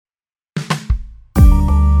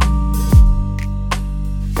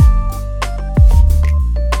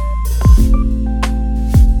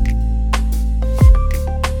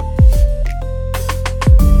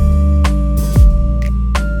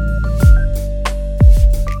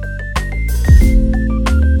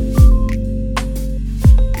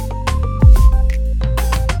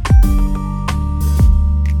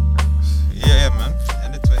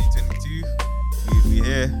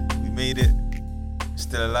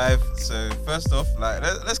alive. So first off, like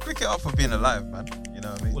let's quick it up for being alive, man. You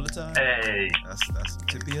know what I mean? All the time. Hey. That's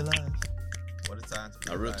To be alive. what a time to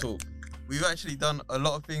be A real alive. talk. We've actually done a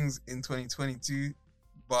lot of things in 2022,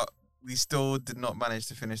 but we still did not manage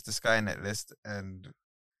to finish the Skynet list. And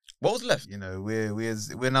What was left? you know,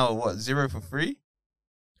 we're now what 0 for 3?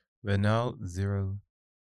 We're now 0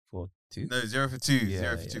 for 2. No, 0 for 2. Yeah,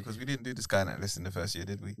 0 for yeah. 2 because we didn't do the Skynet list in the first year,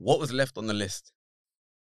 did we? What was left on the list?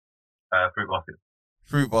 Fruit basket.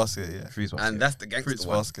 Fruit basket, yeah. Freeze And that's the gangster Fruits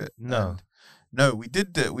one. basket. No. And no,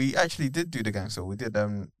 we actually did do the gangster. We did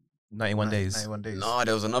 91 days. 91 days. No,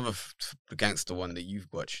 there was another gangster one that you've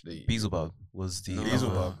watched. Beelzebub was the No.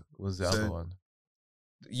 Beelzebub. was the So- other one.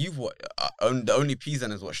 You've watched. The only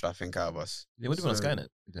Pizan has watched, I think, out of us. It would have been on So, Skynet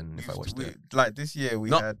then if I watched it. Like this year, we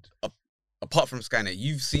No. had Apart from Skynet,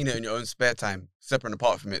 you've seen it in your own spare time, separate and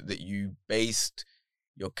apart from it, that you based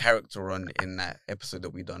your character on in that episode that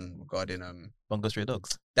we done regarding Bungo Stray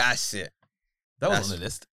Dogs. That's it. That was That's- on the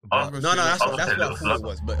list. Oh, but- No, that's I'll what say I Little thought it Slugger.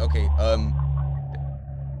 was. But okay,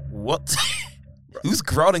 What? Who's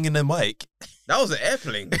growling in the mic? that was an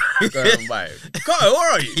airplane going by. Carl,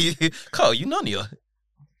 where are you? Carl, you Narnia.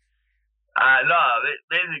 No,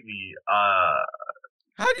 basically, How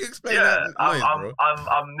do you explain yeah, that noise, bro?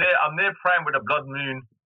 I'm near Prime where the blood moon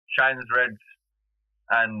shines red,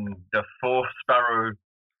 and the fourth sparrow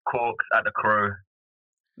corks at the crow.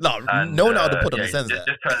 No, And, No one out of the pod yeah, understands just,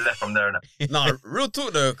 that. Just turn left from there. no, real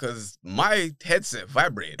talk though, because my headset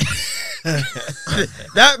vibrated.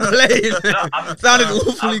 That plane sounded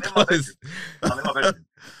awfully I'm in my close. I'm in my bedroom.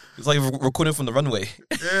 It's like recording from the runway.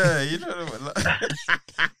 yeah, you know what? Like,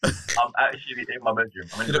 I'm actually in my bedroom.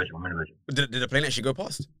 I'm in the bedroom. Did the plane actually go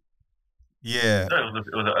past? yeah, No, it was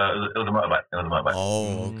a motorbike. It was a motorbike.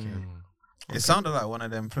 Oh, okay. it sounded like one of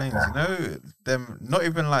them planes. You know, them not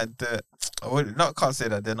even like the. I can't say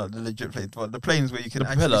that they're not the legit planes, but the planes where you can The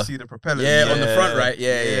actually propeller. see the propeller. Yeah, on the Yeah. front, right?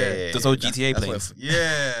 Yeah. Those old That's- GTA that's what planes.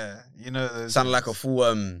 Yeah, you know, those Sounded like a full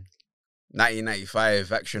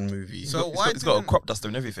 1995 action movie. So It's why got- it's got a didn't- crop duster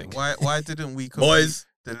and everything. Why didn't we complete Boys,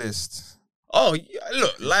 the list? oh yeah,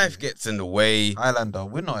 look, life gets in the way. Highlander,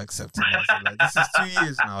 we're not accepting that. Like, this is 2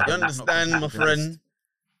 years now. You that we've not understand, my completed the list.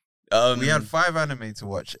 friend? We had 5 anime to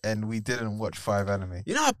watch, and we didn't watch 5 anime.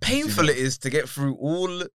 You know how painful it is to get through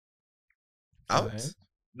all out. Right.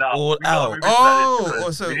 No, All we gotta out. revisit that list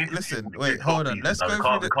because so we need to- listen, we wait, need to hold go on. Let's seasons. go We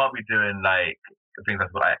can't, through we can't be doing like things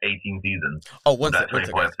that's got like 18 seasons. Oh, one Like sec, one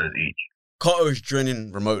 24 sec. episodes each. Carter's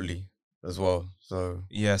joining remotely as well. So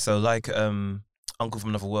Yeah, so like Uncle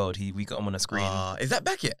from Another World, we got him on a screen. is that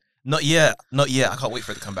back yet? Not yet. I can't wait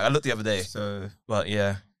for it to come back. I looked the other day, So but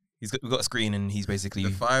yeah, we got a screen and he's basically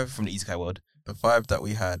the 5 from the Isekai world. the 5 that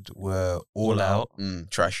we had were All Out.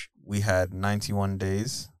 Trash. We had 91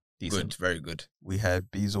 Days. Decent. Good, very good. We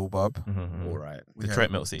had Beelzebub. Mhm. All right. We Detroit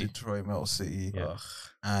had Metal City. Detroit Metal City. Yeah. Ugh.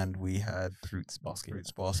 And we had Fruits basket.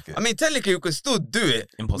 Fruits Basket. I mean, technically, we could still do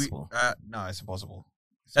it. Impossible. No, it's impossible.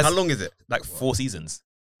 How long is it? Like 4 seasons.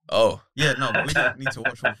 Oh, Yeah, no, but we don't need to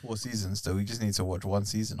watch all 4 seasons, though. We just need to watch 1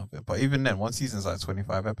 season of it. But even then, 1 season's like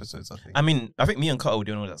 25 episodes, I think. I mean, I think me and Carl were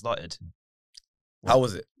doing all that started. how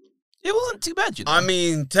was it? It wasn't too bad, you know. I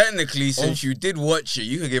mean, technically, since you did watch it,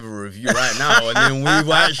 you could give a review right now, and then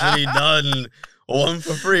we've actually done 1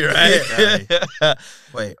 for free, right?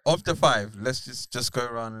 Wait, of the 5, let's just go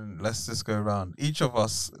around and let's just go around. Each of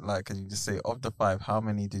us, like, can you just say, of the 5, how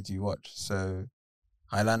many did you watch? So,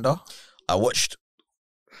 Highlander? I watched.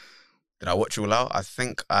 Did I watch All Out? I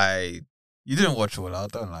think I You didn't watch All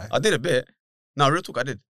Out, don't lie. did a bit. No, real talk, I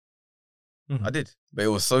did. Mhm. I did, but it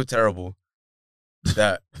was so terrible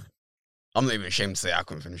that I'm not even ashamed to say I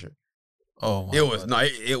couldn't finish it. Oh, my It was God.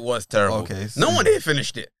 it was terrible. Okay, No so- one here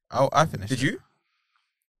finished it. I finished Did it. you?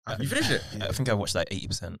 I You finished it? Yeah. I think I watched like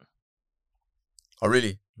 80%. Oh,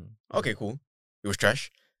 really? Mm. Okay, cool. It was trash.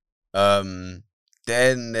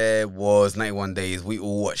 Then there was 91 Days. We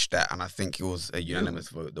all watched that, and I think it was a unanimous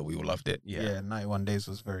vote that we all loved it. Yeah. 91 Days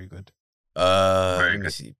was very good. Let me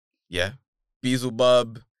good. see. Yeah.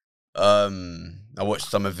 Beelzebub. I watched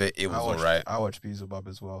some of it. It was alright. I watched Beelzebub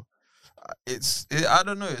as well. I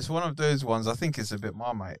don't know. It's one of those ones. I think it's a bit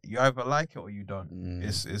Marmite. You either like it or you don't. Mm.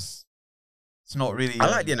 It's not really. I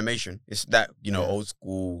like the animation. It's that, Yeah. old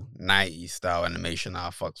school 90s style animation that I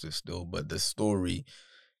fucks with still, but the story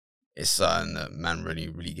is something that man really,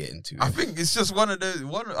 really get into. I think it's just one of those.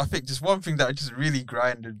 I think just one thing that just really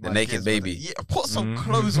grinded. The my naked gears baby. was that- Yeah, put some Mhm.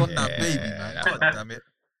 clothes on that Yeah, baby, man. that God one. damn it.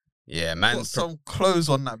 Yeah, Put some clothes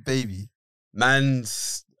on that baby.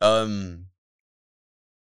 man's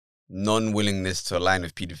non-willingness to align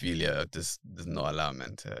with pedophilia just does not allow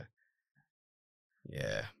men to.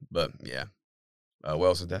 Yeah, but yeah. What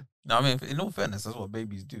else is there? No, I mean, in all fairness, that's what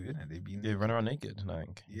babies do, isn't it? They be They run around naked,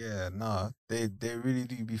 like. yeah, nah. They really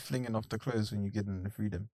do be flinging off the clothes when you get them the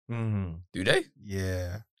freedom. Mm-hmm. Do they?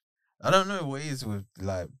 Yeah, I don't know what it is with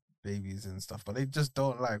like babies and stuff, but they just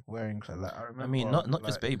don't like wearing clothes. Like I remember, I mean, not just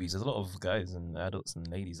like, babies. There's a lot of guys and adults and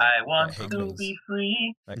ladies. I want that hate to clothes. be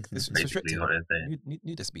free. Like it's Basically restricted. what they're saying.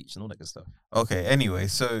 Nudist speech and all that good stuff. Okay, anyway,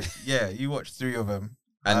 so yeah, you watched 3 of them.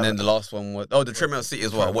 And then the last one was the Treadmill City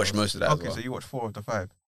as well. I watched most of that. Okay, as well. so you watched 4 of the 5.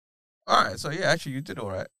 All right, so yeah, actually you did all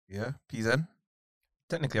right. Yeah, PZen.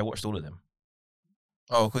 Technically, I watched all of them.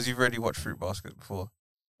 Oh, because you've already watched Fruit Basket before.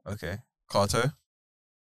 Okay, Carto.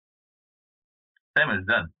 Same as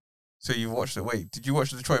done. So you watched it. Wait, did you watch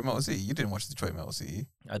Detroit Metal City? You didn't watch Detroit Metal City.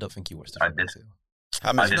 I don't think you watched I the did.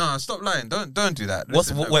 How many? No, stop lying. Don't do that. What's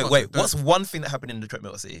Listen, no, wait? Carto, don't- What's one thing that happened in Detroit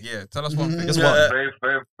Metal City? Yeah, tell us one thing. Just Yeah. one. Very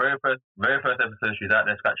first episode, she's out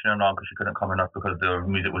there scratching her arm because she couldn't come enough because the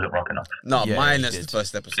music wasn't rocking enough. No, Yeah, minus he the did.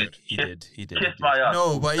 first episode. He did. Kiss my ass.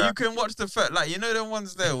 No, but you can watch the first, like, you know the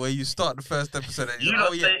ones there where you start the first episode and You you lot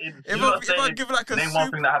oh yeah. stated. If you lot I stated give like a name one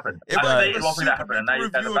super, thing that happened. if I I stated give a one thing that super happened, and now you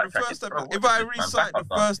guys review are of the backtracking. first Bro, episode, if what's I this, man? recite Back the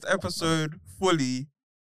up, man. first episode fully,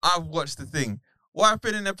 I've watched the thing. What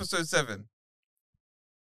happened in episode 7?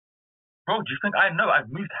 Bro, do you think I know? I've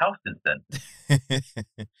moved house since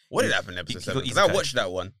then. What did happen in He episode got 7? easy Because I time. watched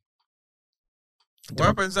that one.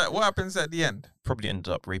 What happens at the end? Probably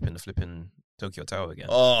ended up raping the flipping Tokyo Tower again.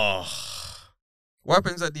 Oh. What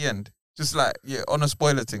happens at the end? Just like, yeah, on a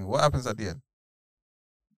spoiler thing, what happens at the end?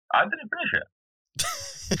 I didn't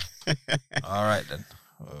finish it. All right then.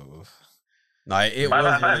 Oh. No, it My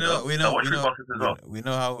was. bad. We I watched Fruit Basket as well.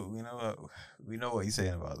 we know what he's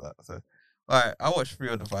saying about that. So, all right, I watched 3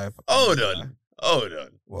 of the 5. Hold on.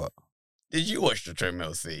 What? Did you watch the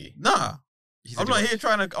Treadmill City? Nah, He said I'm he not watched-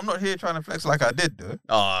 here trying to flex like I did, though.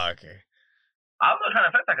 Oh, okay. I'm not trying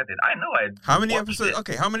to flex like I did. I know I. How many watched episodes? it.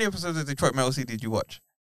 Okay, how many episodes of Detroit Metal City did you watch?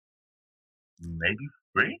 Maybe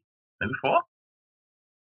 3, maybe 4.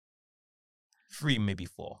 3, maybe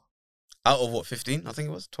 4. Out of what, 15? I think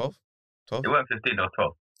it was 12. 12? It weren't 15 or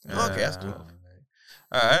 12. Okay, that's cool.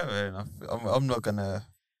 All right, fair enough. I'm not gonna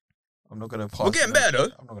pass. We're getting better, though.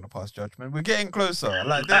 I'm not gonna pass judgment. We're getting closer.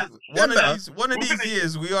 Like Getting better. one of We'll these finish.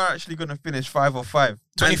 years, we are actually gonna finish 5 of 5.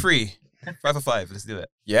 23. 5 for 5. Let's do it.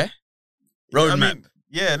 Yeah? Roadmap.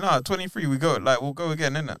 Yeah, no, 23. We go we'll go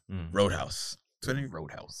again, innit? Roadhouse. 20.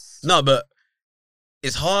 Roadhouse. No, but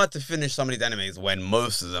it's hard to finish some of these animes when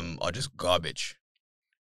most of them are just garbage.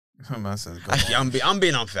 Man says, go Actually, on. I'm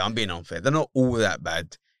being unfair. They're not all that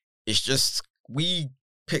bad. It's just we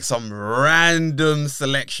pick some random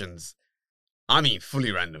selections. I mean,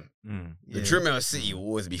 fully random. The Yeah. Treadmill City will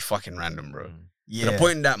always be fucking random, bro. Yeah. To the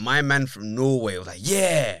point that my man from Norway was like,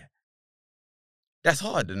 yeah, that's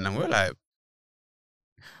hard. And then we're like,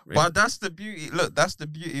 really? But that's the beauty. Look, that's the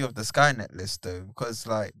beauty of the Skynet list, though, because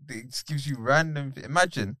like it just gives you random.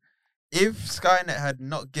 Imagine if Skynet had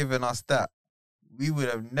not given us that, we would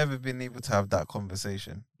have never been able to have that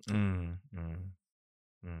conversation.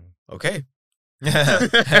 Okay.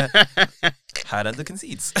 Highlander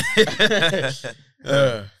concedes.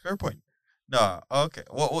 Fair point. No, okay.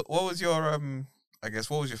 What was your I guess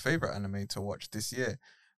what was your favorite anime to watch this year?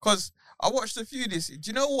 Because I watched a few this. Do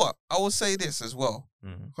you know what? I will say this as well.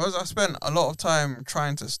 Because I spent a lot of time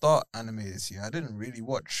trying to start anime this year. I didn't really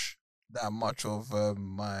watch that much of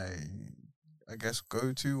my, I guess,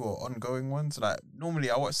 go-to or ongoing ones. Like normally,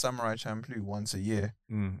 I watch Samurai Champloo once a year.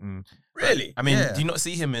 Really? I mean, Yeah. do you not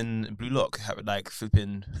see him in Blue Lock, like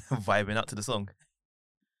flipping, vibing out to the song?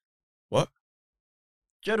 What?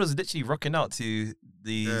 Jed was literally rocking out to The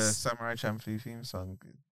these. Samurai Champloo theme song.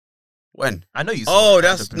 When? I know you. Saw Oh, it.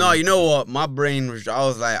 that's no. You know what? My brain was. I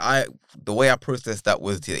was like, the way I processed that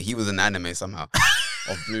was that he was an anime somehow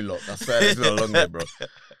of Blue Lock. I swear it's been a long day, bro.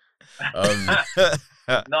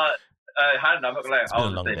 No, Han, I'm not gonna lie. It's I been a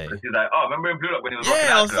was long sick day. because he was like, "Oh, remember in Blue Lock when he was Yeah, rocking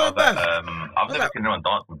I out was to it?" so I was like, bad. I've never seen anyone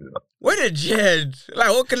dance with Blue Lock. Where did Jed? Like,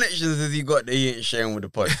 what connections has he got that he ain't sharing with the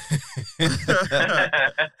pod?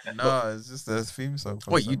 No, it's just the theme song.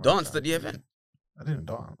 from Wait, you Samurai danced at the Champloo. event I didn't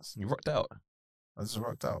dance. You rocked out I just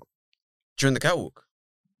rocked out. during the catwalk?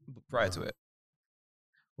 prior to it.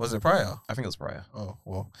 Was it prior? I think it was prior. Oh,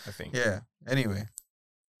 well. I think. Yeah. Anyway.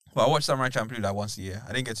 Well, I watch Samurai Champloo like once a year.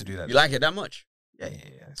 I didn't get to do that. You like it that much? Yeah.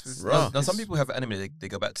 It's- Raw. Now, some people have an anime they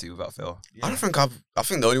go back to without fail. yeah. I don't think I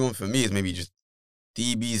think the only one for me is maybe just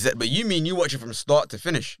DBZ. But you mean you watch it from start to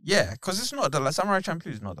finish? Yeah, because it's not that like Samurai Champloo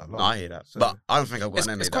is not that long. No, I hear that. So- But I don't think I've got It's,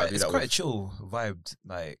 an anime it's that I quite, do it's that quite a with. chill vibed,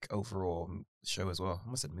 like overall show as well. I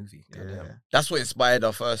almost said movie. Yeah. Goddamn. That's what inspired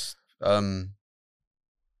our first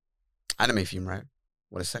anime theme, right?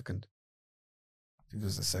 What a second. I think it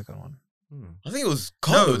was the second one. I think it was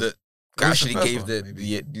Carlo No, that it was the actually first gave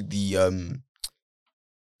one,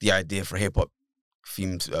 the idea for a hip hop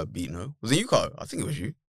themed beat. No, was it you, Carlo? I think it was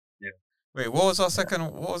you. Wait, what was our second?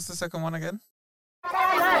 What was the second one again?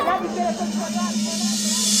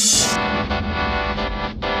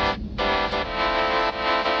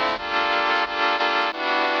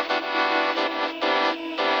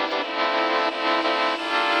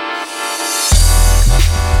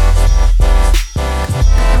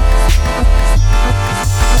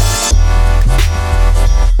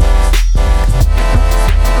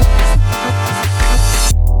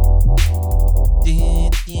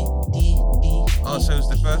 Oh, so it was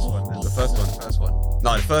the first one. Then. The first one. The first one.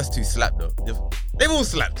 No, the first two slapped though. They've all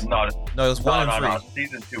slapped. No, No, it was one and three. no.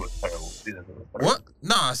 Season 2 was terrible. Season 2 was terrible. What?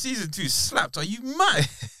 Nah, season 2 slapped. Are you mad?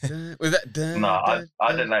 Was that? No, I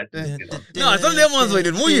didn't like season 2. No, some of them ones where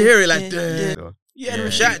the more you hear it, like. Yeah.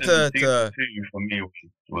 Shout Season to 2 for me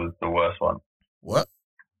was the worst one. What?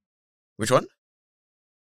 which one?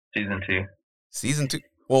 Season 2. Season 2.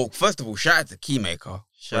 Well, first of all, shout out to Keymaker.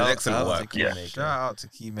 Shout excellent out work. to Yeah. Keymaker. Shout out to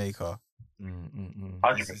Keymaker.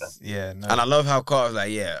 100%. Yeah, no. And I love how Carl was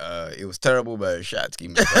like, it was terrible, but shout out to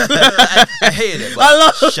Keymaker. I hated it. But I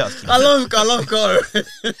love Carl.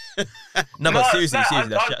 No, but seriously, that's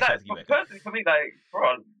shout out to Keymaker. Personally, for me, like, bro,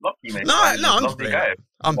 I love Keymaker. No, He's a I'm lovely playing. guy.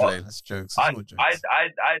 I'm But playing. That's jokes. I That's all jokes.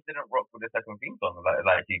 didn't rock with the second theme song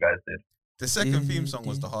like you guys did. The second theme song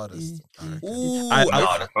was the hardest. I reckon. Ooh,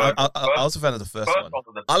 I first- also found it the first First one. one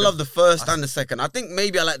was the I love the first and the second. I think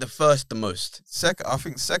maybe I like the first the most. I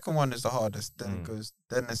think second one is the hardest. Then it goes.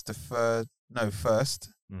 Then it's the third. No,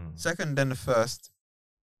 first. Second, then the first.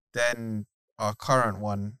 Then our current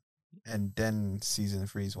one, and then season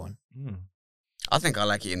 3's one. I think I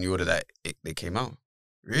like it in the order that they came out.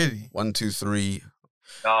 Really? 1, 2, 3.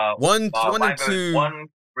 mine and goes 2. 1,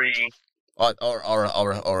 3. Or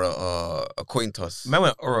a coin toss. Man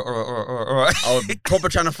went, or. I was proper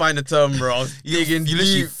trying to find the term, bro. I was digging You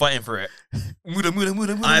literally deep. fighting for it. Muda.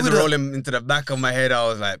 I had to roll him into the back of my head. I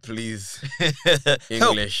was like, please,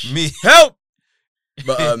 English. Help me. Help!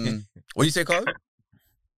 But what do you say, Carl?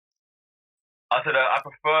 I said I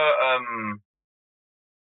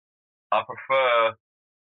prefer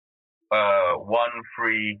 1,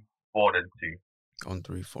 3, 4 than 2. 1,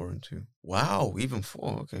 3, 4, and 2. Wow, even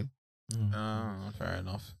 4. Okay. Fair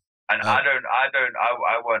enough. And I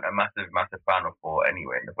weren't a massive fan of 4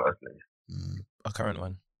 anyway in the first place. A current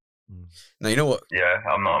one. Now you know what? Yeah,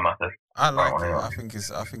 I'm not a massive. I like Right, it. yeah. I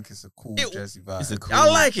think it's a cool It- Jersey vibe. It's a cool. I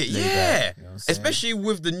like it. laid Yeah. back, you know what I'm saying? Especially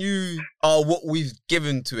with the new what we've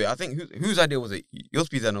given to it. I think whose idea was it? Yours,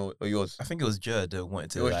 Pizan, or yours? I think it was Judd that wanted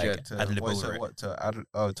It to was like Judd to add lib voice over over,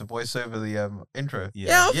 it. to voice over the intro.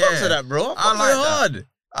 Yeah, I fucks with that, bro. I like that. hard.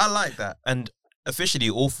 I like that. And officially,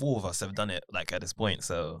 all 4 of us have done it like at this point.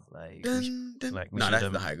 So like, we Dun, dun. like, we No, should,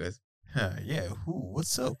 that's not how it goes. Yeah.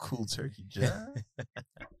 What's up, Cool Turkey Jack?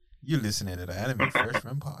 You listening to the Anime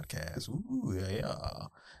Freshman podcast? Ooh, yeah.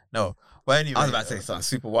 No, but anyway. I was about to say something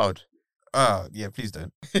super wild. Yeah. Please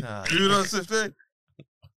don't. Nah, Moving on swiftly.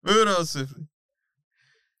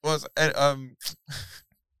 Was yeah,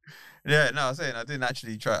 no, I was saying I didn't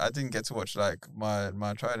actually try. I didn't get to watch like my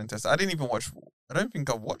trial and test. I didn't even watch. I don't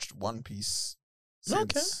think I've watched One Piece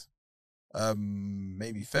since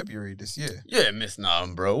maybe February this year. Yeah, miss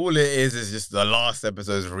nothing, bro. All it is just the last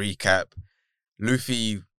episode's recap.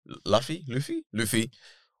 Luffy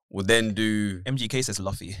will then do MGK says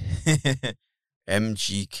Luffy.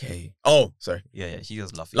 MGK. Oh, sorry. Yeah, she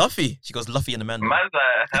goes Luffy. Luffy. She goes Luffy and the man. Man's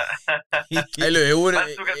like, Hey, look, it wouldn't.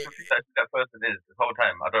 man still gets confused who that person is this whole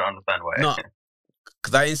time. I don't understand why. No,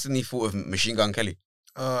 because I instantly thought of Machine Gun Kelly.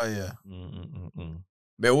 Oh yeah.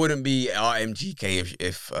 But it wouldn't be RMGK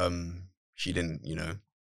if she didn't, do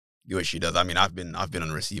what she does. I mean, I've been on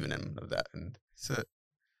the receiving end of that. And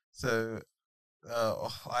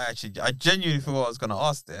I genuinely forgot what I was gonna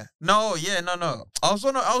ask there. No. I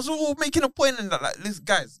was all making a point in that. Like, listen,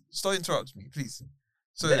 guys, stop interrupting me, please.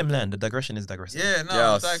 So Let him land. The digression is digressing. yeah, no,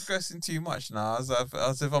 Yes. I'm digressing too much now.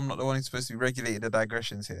 As if I'm not the one who's supposed to be regulating the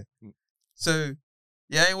digressions here. So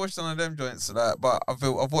yeah, I ain't watched none of them joints, but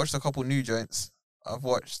I've watched a couple new joints. I've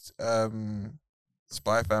watched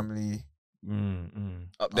Spy Family.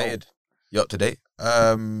 updated. You up to date?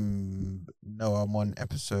 No, I'm on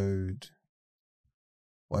episode.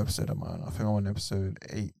 What episode am I on? I think I'm on episode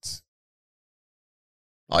 8.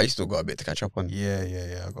 Oh, you still got a bit to catch up on.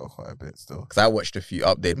 Yeah. I got quite a bit still. Because I watched a few,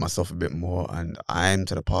 updated myself a bit more, and I'm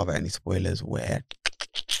to the part of any spoilers where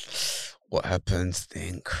what happens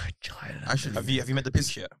then. Actually, Have you met the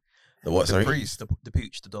pooch yet? The what, the sorry? priest, The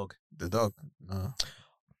pooch, the dog. the dog. No.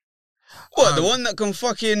 What, the one that can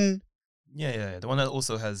fucking... Yeah. The one that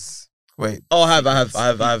also has Wait. Oh, I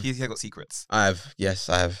have. He's got secrets. I have. Yes,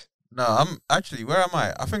 I have. No, I'm actually. Where am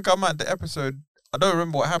I? I think I'm at the episode. I don't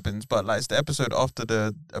remember what happens, but like it's the episode after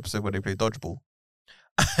the episode where they play dodgeball.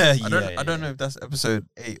 I don't know if that's episode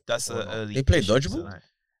 8. That's early. They play dodgeball.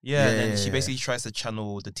 Yeah, and then she Yeah. basically tries to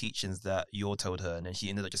channel the teachings that Yor told her, and then she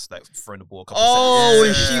ended up just like throwing the ball a couple Oh,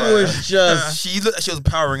 and seconds. she Yeah. was just. She looked like she was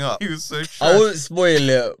powering up. He was so trash. I wouldn't spoil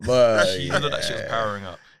it, but She looked like she was powering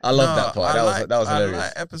up. I love that part. That was I hilarious.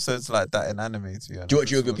 like episodes like that in anime. To be honest. Do you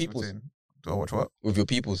watch it with your What's peoples? between- Do I watch what? With your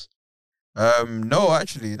peoples. No,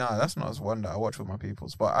 actually, no. That's not one that I watch with my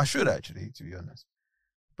peoples, but I should actually, to be honest.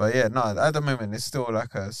 But yeah, no. At the moment, it's still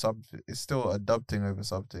like a sub. It's still a dub thing over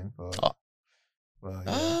sub thing for. Oh.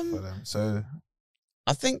 For them. So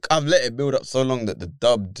I think I've let it build up so long that the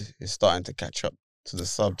dubbed is starting to catch up to the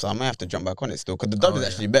sub. So I might have to jump back on it still because the dubbed is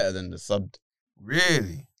actually better than the subbed.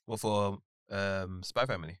 really. Well, for Spy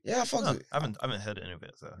Family. Yeah, I fuck No, with it. I haven't heard any of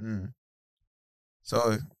it. So Mm.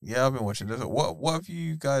 So yeah, I've been watching this. What have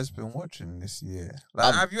you guys been watching this year?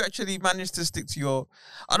 Like, have you actually managed to stick to your?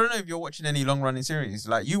 I don't know if you're watching any long running series.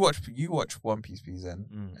 Like you watch One Piece,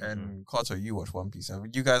 PZen, and Kato, you watch One Piece. Have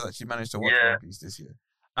you guys actually managed to watch One Piece this year?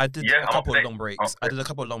 I did Yeah, a couple I'm of long breaks. I'm I did a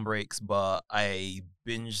couple of long breaks, but I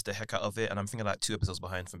binged the heck out of it, and I'm thinking like 2 episodes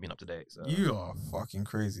behind from being up to date. So. You are fucking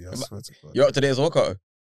crazy. I swear to God. You're up to date as well, Kato?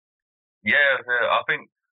 Yeah, I think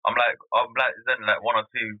I'm like Zen, like 1 or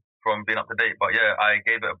 2 from being up to date. But yeah, I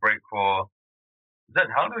gave it a break for Zen.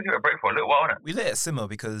 How long did we give it a break for? A little while, innit? We let it simmer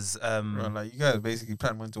because Bro, like you guys basically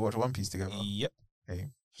plan when to watch One Piece together. yep. Hey,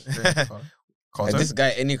 Is Kato? this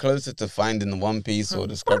guy any closer to finding the One Piece or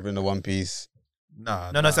discovering the One Piece?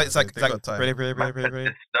 Nah, No, it's like they got time. play.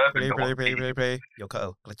 Disturbing the One Piece. Yo,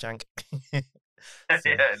 Kato, Glitchank. Yeah,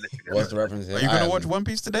 literally. What's the reference here? Are you gonna watch One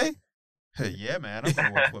Piece today? Yeah, man, I'm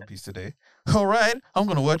gonna watch One Piece today. All right, I'm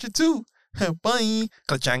gonna watch it too. Bye.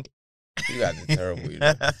 Glitchank. You guys are terrible. You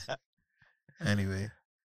know? Anyway,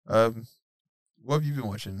 what have you been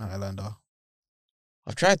watching, Highlander?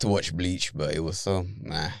 I've tried to watch Bleach, but it was so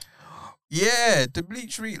nah. Yeah, the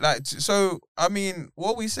Bleach so I mean,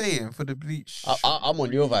 what are we saying for the Bleach? I'm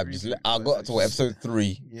on your vibe. I got to episode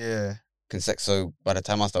 3. Yeah. So by the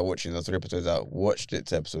time I started watching those 3 episodes, I watched it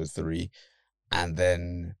to episode 3, and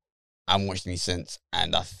then I haven't watched any since.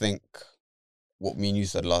 And I think what me and you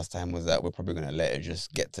said last time was that we're probably gonna let it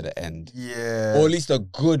just get to the end, Yeah. or at least a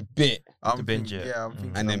good bit. I'm binge thinking, it. Yeah, I'm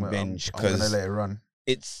thinking And then I'm gonna- binge, I'm gonna 'cause- let it run.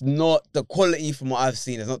 It's not the quality from what I've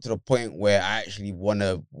seen. It's not to the point where I actually want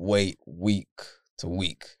to wait week to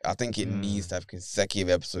week. I think it needs to have consecutive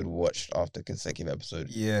episode watched after consecutive episode.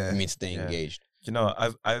 Yeah. I mean, stay Yeah. engaged. You know,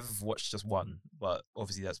 I've watched just one, but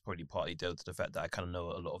obviously that's probably partly due to the fact that I kind of know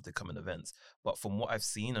a lot of the coming events. But from what I've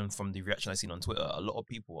seen and from the reaction I've seen on Twitter, a lot of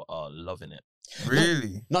people are loving it.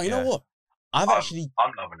 Really? No, you know Yeah. what? I'm actually.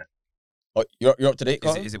 I'm loving it. Oh, you're up to date,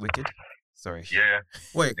 Is Carl? it wicked? Sorry. Yeah,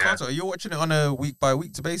 Wait, Yeah. Kato, are you watching it on a week by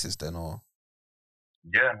week basis then, or?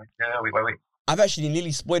 yeah. Wait. I've actually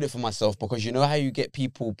nearly spoiled it for myself because you know how you get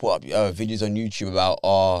people put up videos on YouTube about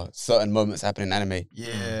certain moments happen in anime,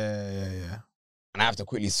 Yeah. and I have to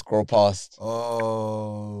quickly scroll past.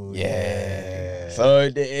 Oh, Yeah. So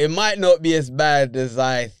it might not be as bad as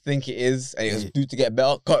I think it is, and it's due to get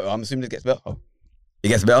better. I'm assuming it gets better. Oh. It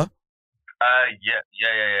gets better?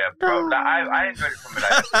 Yeah. Bro, like, I enjoyed it from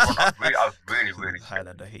like I was really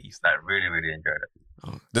Highlander, I hate you. like really enjoyed it.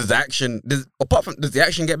 Oh. Does the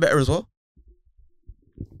action get better as well?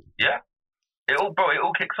 Yeah. It all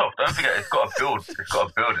kicks off. Don't forget, it's got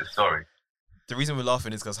to build its story. The reason we're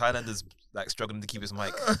laughing is because Highlander's like struggling to keep his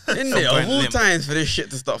mic. Isn't From it? going Of all limp. times for this shit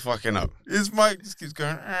to start fucking up. His mic just keeps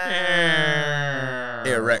going.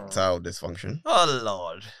 Erectile dysfunction. Oh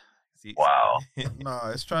Lord. See- Wow. Nah,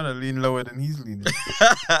 it's trying to lean lower than he's leaning.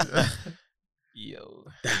 Yo.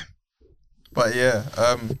 But yeah,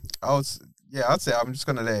 I'd say I'm just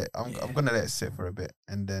gonna let it. I'm gonna let it sit for a bit,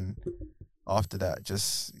 and then after that,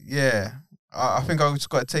 just I think I just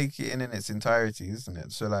got to take it in its entirety, isn't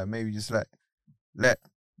it? So like maybe just let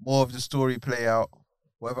more of the story play out.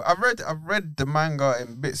 Whatever. I've read the manga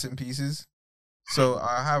in bits and pieces, so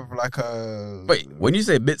I have like a Wait, when you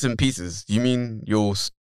say bits and pieces, you mean you'll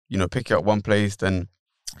pick it up one place, then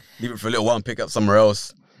leave it for a little while and pick up somewhere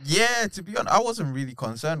else? Yeah, to be honest, I wasn't really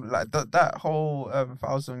concerned with like that whole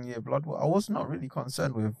 1,000-Year Blood War. I was not really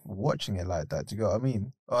concerned with watching it like that. Do you get what I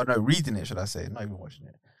mean? Oh no, reading it, should I say? Not even watching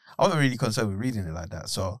it. I wasn't really concerned with reading it like that.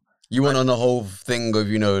 So You went on the whole thing of,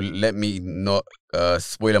 let me not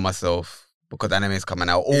spoil myself because anime is coming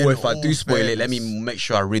out. Or In if I do all spoil it, let me fairness- make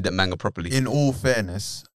sure I read that manga properly. in all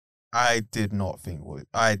fairness, I did not think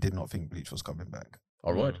Bleach was coming back.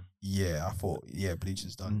 All right. Yeah, I thought Bleach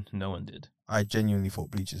is done. No one did. I genuinely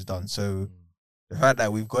thought Bleach is done. So the fact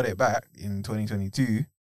that we've got it back in 2022,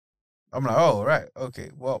 I'm like, oh right, okay.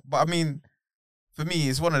 Well, but I mean, for me,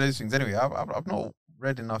 it's one of those things. Anyway, I've not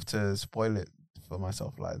read enough to spoil it for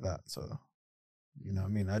myself like that. So, you know what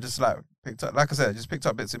I mean? I just picked up, like I said, I just picked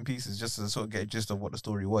up bits and pieces just to sort of get a gist of what the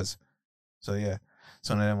story was. So yeah, it's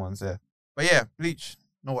one of them ones there. But yeah, Bleach,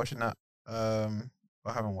 not watching that.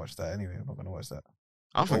 I haven't watched that anyway. I'm not gonna watch that.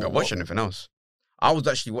 I don't think I watched anything else. I was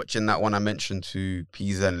actually watching that one I mentioned to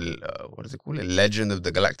Pizan. What does it call it? Legend of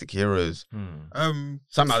the Galactic Heroes.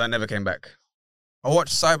 Somehow that never came back. I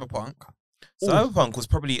watched Cyberpunk. Cyberpunk was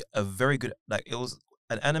probably a very good. Like, it was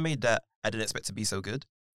an anime that I didn't expect to be so good.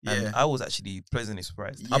 And Yeah. I was actually pleasantly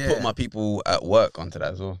surprised. Yeah. I put my people at work onto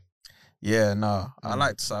that as well. Yeah, no, I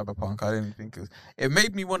liked Cyberpunk. I didn't think it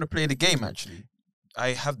made me want to play the game actually. I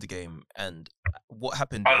have the game, and what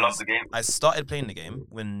happened I love is the game. I started playing the game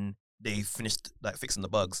when they finished like fixing the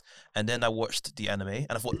bugs, and then I watched the anime, and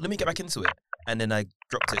I thought, let me get back into it, and then I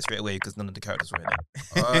dropped it straight away because none of the characters were in it.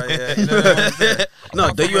 Oh yeah, you know, that was it. No,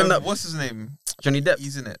 Apart don't from, you end up what's his name? Johnny Depp?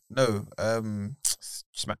 He's in it. No,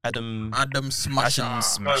 Adam Smasher.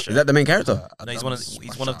 Smasher. Is that the main character? No, he's one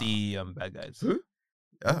of the bad guys. Who?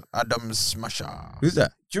 Adam Smasher. Who's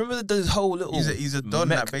that? Do you remember the whole little? He's a don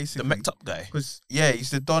that the basically mech up guy. because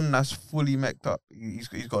he's the don that's fully mech'd up. He's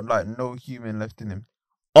got like no human left in him.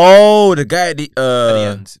 Oh, the guy at the At the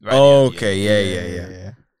end, right at the oh, end, okay,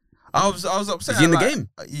 yeah. I was upset. Is he in the like, game?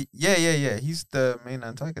 Yeah. He's the main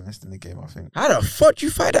antagonist in the game, I think. How the fuck do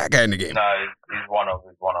you fight that guy in the game? No, he's one of.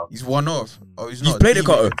 He's one off. Oh, he's You've not. played the it,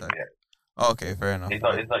 Cotto? main antagonist. Oh, okay, fair enough. It's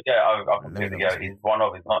not. Yeah, I completely get it. He's one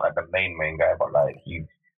of. It's not like the main guy, but like he's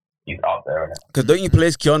up there, innit? Because don't you play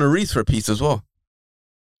as Keanu Reeves for a piece as well?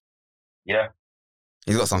 Yeah.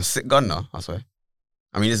 He's got some sick gun now, I swear.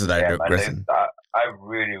 I mean, this is Yeah, digressing. man. I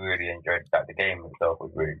really enjoyed that. The game itself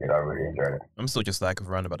was really good. I really enjoyed it. I'm still just like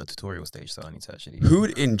around about the tutorial stage, so I need to actually. Who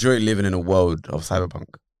would enjoy living in a world of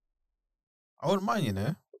cyberpunk? I wouldn't mind, you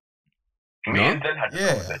know. Me No? and Zen had this Yeah,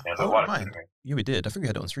 conversation. I Like, wouldn't what mind. is it? Yeah, we did. I think we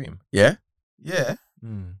had it on stream. Yeah? Yeah,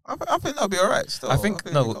 I think that'll be alright. Still, I think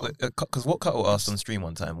we no, got- because what Cuttle asked on stream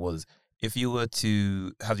one time was, if you were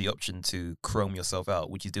to have the option to Chrome yourself out,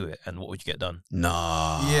 would you do it, and what would you get done?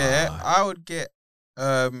 Nah. Yeah, I would get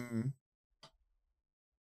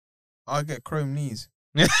I'll get chrome knees.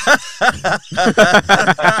 You know,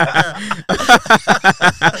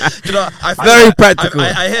 Very practical.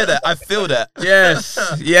 I hear that. I feel that. Yes,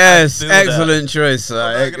 I feel that. excellent choice.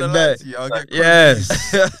 I'm not gonna lie to you, I'll get chrome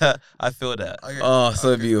Yes. I feel that. I'll get- Oh, I'll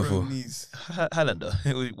so get beautiful. chrome knees. Highlander,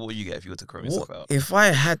 what would you get if you were to Chrome yourself out? If I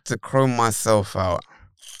had to chrome myself out,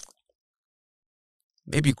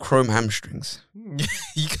 maybe chrome hamstrings.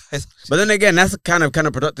 You guys. But then again, that's kind of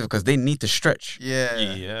productive because they need to stretch. Yeah.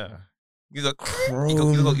 Yeah. You got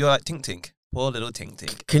Chrome. you're like Tink Tink. Poor little Tink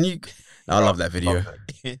Tink. Can you? I love that video.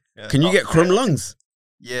 Yeah. Can you get chrome lungs?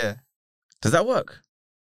 Yeah. Does that work?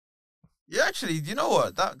 Yeah, actually, you know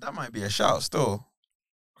what? That might be a shout still.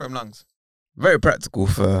 Chrome lungs. Very practical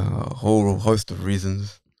for a whole host of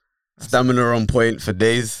reasons. Stamina on point for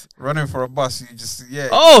days. Running for a bus, you just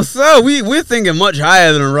Oh, sir, we're thinking much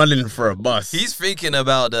higher than running for a bus. He's thinking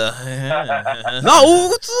about the. No,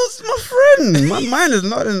 what's my friend? My mind is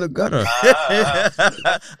not in the gutter.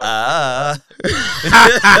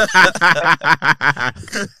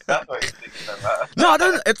 That's what he's thinking about. No,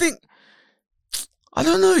 I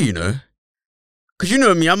don't know, you know. Because you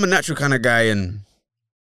know me, I'm a natural kind of guy, and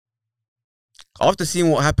after seeing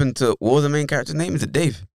what happened to, what was the main character's name? Is it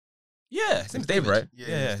Dave? Yeah, It's Dave, right?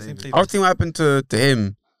 Yeah, it's same David. After seeing what happened to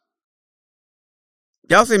him,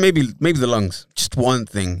 yeah, I'll say maybe the lungs. Just one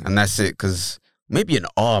thing, and that's it. Because maybe an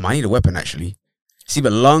arm. I need a weapon, actually. It's either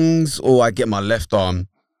lungs or I get my left arm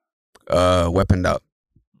weaponed out.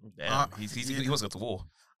 Damn, he wants to go to war.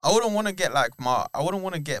 I wouldn't want to get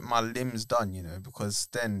my limbs done, you know, because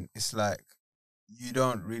then it's like you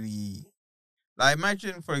don't really like.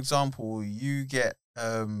 Imagine, for example, you get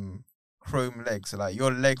chrome legs. Like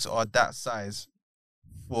your legs are that size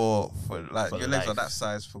for like For your legs are life. that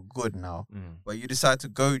size for good now. But you decide to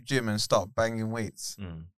go gym and start banging weights,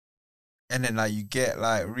 and then like you get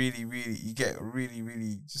like really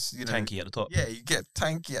just, you know, Tanky at the top. yeah, you get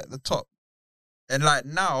tanky at the top. And like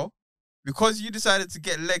now, because you decided to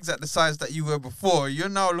get legs at the size that you were before, you're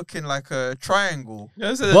now looking like a triangle.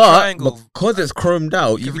 Yeah, it's a But triangle. because it's chromed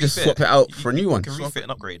out, you can can just refit. swap it out You for a new one. You can refit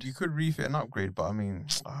and upgrade. You could refit and upgrade, but I mean,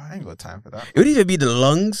 I ain't got time for that. It would either be the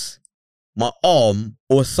lungs, my arm,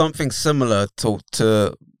 or something similar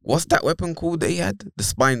to what's that weapon called that he had? The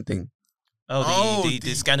spine thing. Oh, the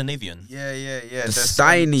the- Scandinavian. Yeah. The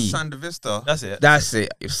Steiny. Sandavista. That's it. That's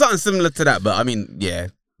it. It's something similar to that, but I mean, yeah.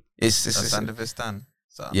 It's Sandavistan.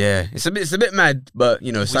 So. yeah, it's a bit mad, but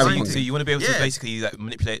you know, So Cyberpunk. you want to be able to Yeah. basically like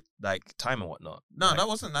manipulate like time and whatnot. No, like, that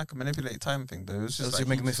wasn't like a manipulate time thing though. It was just like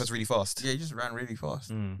making he mythos really fast. Yeah, he just ran really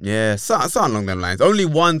fast. Yeah, something along them lines. Only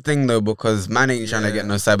one thing though, because man ain't trying to Yeah. get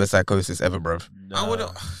no cyber psychosis ever, bruv. I would.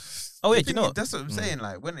 Oh wait, the you thing know is, that's what I'm saying.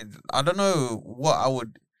 Like I don't know what I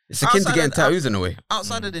would It's akin to Outside getting of- tattoos in a way.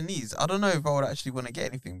 outside of the knees. I don't know if I would actually want to get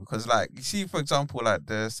anything because, like, you see, for example, like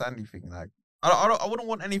the Sandy thing. Like, I wouldn't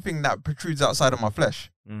want anything that protrudes outside of my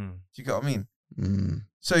flesh. Do you get what I mean? Mm.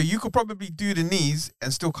 So you could probably do the knees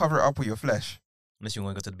and still cover it up with your flesh. unless you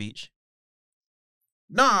want to go to the beach.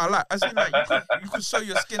 Nah, like as in like you could sew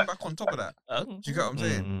your skin back on top of that. Do you get what I'm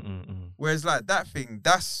saying? Whereas like that thing,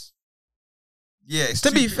 that's it's To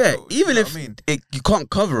too be fair, difficult, even you know if what I mean? you can't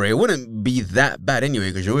cover it, it wouldn't be that bad anyway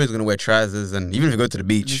because you're always gonna wear trousers, and even if you go to the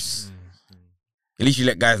beach, at least you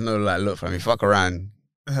let guys know, like, look, fam, you fuck around.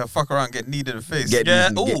 Fuck around, get kneed in the face. Get- Yeah.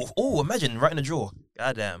 Get- Imagine right in the jaw.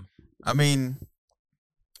 God damn. I mean,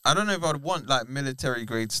 I don't know if I'd want like military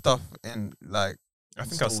grade stuff in like. I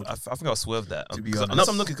think I'll swerve that. To be Because honest.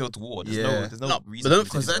 I'm looking to go to war. There's Yeah. no No, reason. but don't-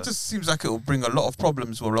 Because that just seems like it will bring a lot of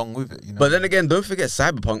problems along with it, you know. But then again, don't forget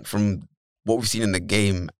Cyberpunk from what we've seen in the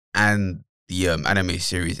game and the anime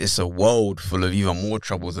series. It's a world full of even more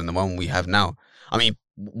troubles than the one we have now. I mean,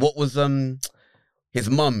 what was his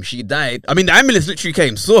mum? She died. I mean, the ambulance literally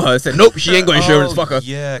came, saw her, said, "Nope, she ain't got insurance. Fuck her."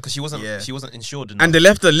 Yeah, because she wasn't insured enough. And they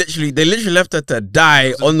literally left her to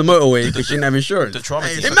die on the motorway because she didn't have insurance. the trauma.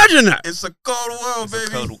 Hey, Imagine that. it's a cold world,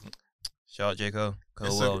 baby. Shout out Jaco. Cold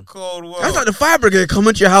It's world. a cold world. That's like the fire brigade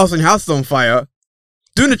coming to your house and your house is on fire,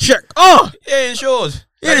 doing a check. Oh, Yeah, insured.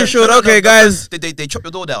 yeah, insured. Okay, guys, They chop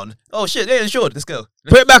your door down. Oh shit, yeah, insured. Let's go.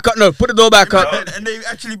 put it back up. No, put the door back up. and they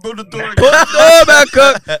actually build a door. Put the door back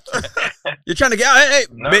up. You're trying to get out. Hey,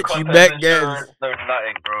 No bitch, you contents, back. Get, insurance, no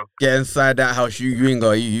nothing, bro. get inside that house. You ain't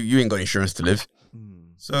got you ain't got insurance to live.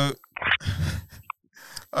 So,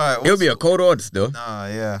 all right. It'll be a cold order still. Nah,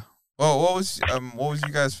 yeah. Well, what was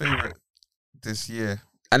you guys' favorite this year?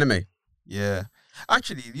 Anime. Yeah.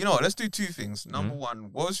 Actually, you know what? Let's do two things. Number one,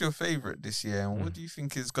 what was your favorite this year, and what do you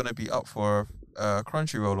think is gonna be up for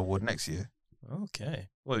Crunchyroll Award next year? Okay.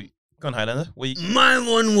 Well, go on, Highlander. My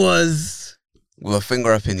one was with a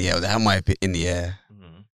finger up in the air. With a hammer up in the air.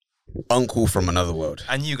 Uncle from Another World.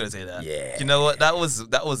 I knew you were gonna say that. Yeah. You know what? That was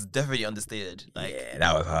definitely understated. Like Yeah,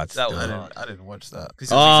 that was hard. that was I hard. didn't watch that. 'Cause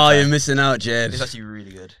Oh, it's you're missing out, Jed. actually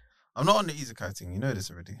really good. I'm not on the Isekai thing. You know this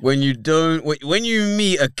already. When you don't, when you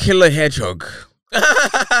meet a killer hedgehog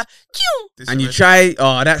This and you already-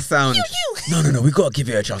 try, that sound. No, we gotta give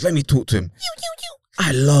it a chance. Let me talk to him.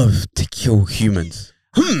 I love to kill humans.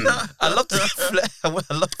 I love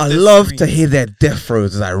to I love to hear their death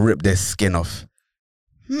throes as I rip their skin off.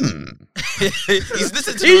 He's listening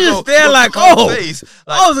to He's the just there with like, a calm oh, face.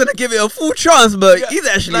 I was gonna give it a full chance, but he's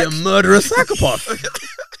actually like- a murderous psychopath.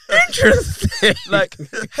 Interesting. Like,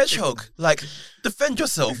 hedgehog, like, defend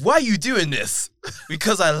yourself. Why are you doing this?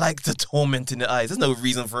 Because I like the torment in the eyes. There's no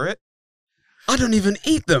reason for it. I don't even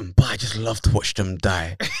eat them, but I just love to watch them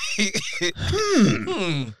die.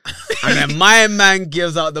 And then my man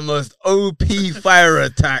gives out the most OP fire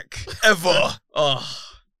attack. Ever. Oh,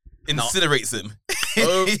 Incinerates him.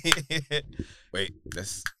 Oh. wait,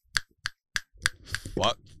 let's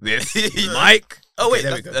fuck this mic. Oh, wait, Okay,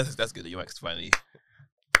 there we go. that's good. Your mic's finally.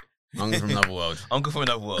 Uncle from Another World. Uncle from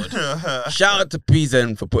Another World. Shout out to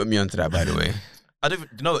P-Zen for putting me onto that, by the way. I don't even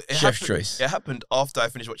know. Chef's choice. It happened after I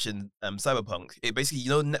finished watching Cyberpunk. It basically,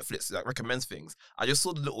 Netflix like recommends things. I just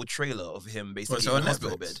saw the little trailer of him basically so in on the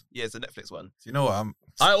hospital Netflix? bed. Yeah, it's a Netflix one. You know what?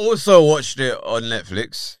 I also watched it on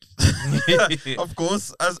Netflix. Of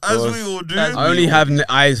course, as course. we all do. As I only have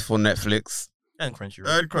eyes for Netflix And Crunchyroll.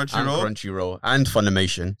 And and Crunchyroll. Crunchyroll and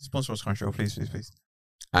Funimation Sponsor us, Crunchyroll, please.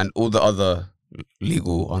 and all the other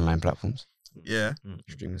legal online platforms, Yeah.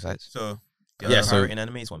 streaming sites. So Yeah, so- in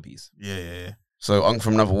anime is One Piece. yeah. So Uncle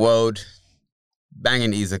from Another World,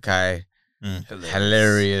 banging isekai,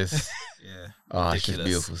 hilarious. Yeah. Oh, it's just Ridiculous.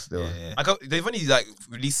 beautiful still. Yeah. They've only like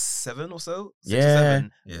released 7 or so. 6 or Yeah.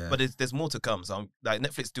 7. Yeah. But there's more to come. So like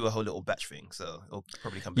Netflix do a whole little batch thing. So it'll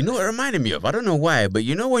probably come. You know what it reminded me of? I don't know why, but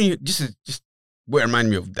you know when you just what it reminded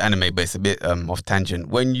me of the anime, but it's a bit off tangent.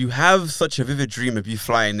 When you have such a vivid dream of you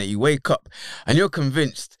flying that you wake up and you're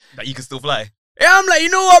convinced. that you can still fly. Yeah, I'm like, you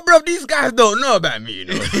know what, bro? These guys don't know about me, you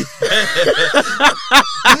know. Let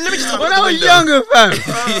me just When I was younger, fam,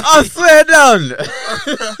 I swear down.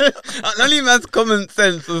 Only man's common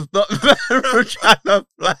sense will stop man from trying to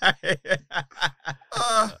fly.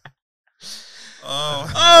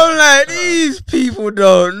 I'm like, these people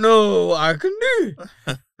don't know what I can do.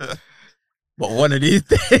 But one of these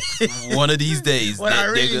days. One of these days, When I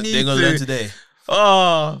really need they're gonna to. learn today.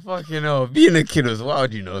 Oh, fucking hell. Being a kid was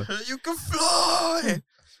wild, you know. You can fly.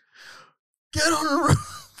 Get on the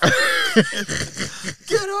roof.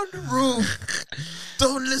 Get on the roof.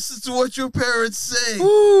 Don't listen to what your parents say.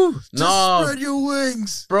 Woo. Just No, spread your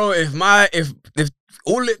wings. bro, if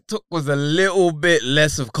all it took was a little bit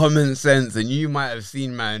less of common sense, and you might have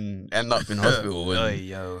seen man end up in hospital. Oh, And,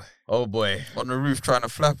 yo. oh boy, On the roof trying to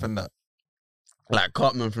flap and that. like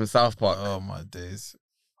Cartman from South Park. Oh my days.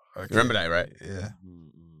 Okay. Remember that, right? Yeah.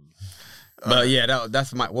 But yeah,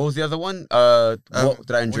 that's my. What was the other one? What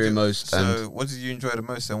did I enjoy most? So, And what did you enjoy the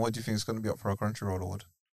most, and what do you think is going to be up for a Crunchyroll award?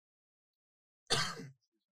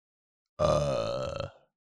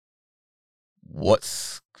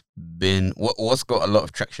 what's got a lot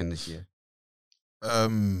of traction this year?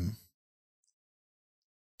 Do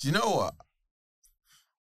you know what?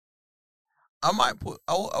 I might put.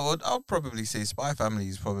 I'll probably say Spy Family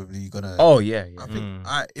is probably gonna. Oh yeah, yeah. I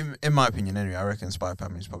think in my opinion anyway, I reckon Spy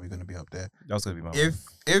Family is probably gonna be up there. That was gonna be my.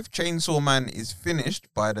 If Chainsaw Man is finished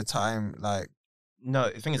by the time like No,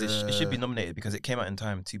 the thing is, it should be nominated because it came out in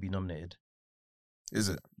time to be nominated. is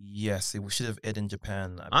it? Yes, it should have aired in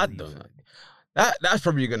Japan. I believe. don't know. That's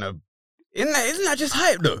probably gonna. Isn't that just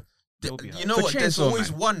hype though? It will be You hype. know For what? There's Chainsaw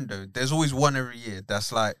always Man. one though. There's always one every year.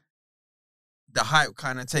 That's like the hype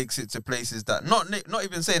kind of takes it to places that not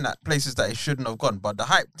even saying that places that it shouldn't have gone, but the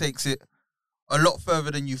hype takes it a lot further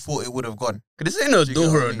than you thought it would have gone. Cause this ain't no Do you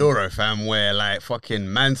get what I mean? Doro fam, where like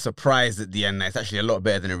fucking man surprised at the end. It's actually a lot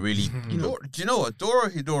better than it really. You know, Do you know what?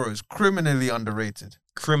 Dorohedoro is criminally underrated.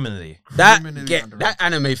 Criminally. that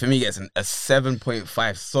anime for me gets a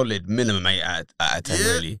 7.5 solid minimum 8 out of 10.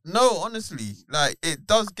 Really. No, honestly, like it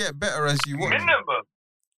does get better as you watch. Minimum.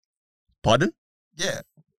 Pardon? Yeah,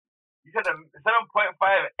 You said a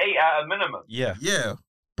 7.5, 8 out of minimum. Yeah. yeah.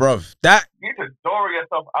 Bruv, that. You need to door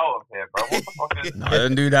yourself out of here, bro. What the fuck is No,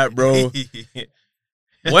 don't do that, bro.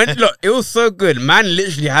 Look, it was so good. Man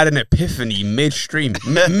literally had an epiphany midstream,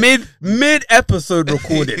 mid episode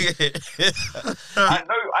recording. I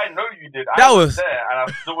know you did. That I was was- there,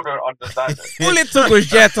 and I still don't understand it. All it took was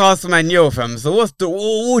Jet to ask man, yo, fam. So what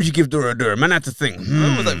would you give Dora? Man had to think.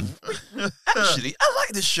 I was like, actually, I like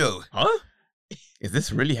this show. Huh? Is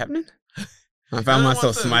this really happening? I found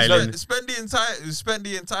myself smiling. Spend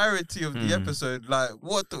the entirety of the episode like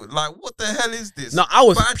what the hell is this? No, I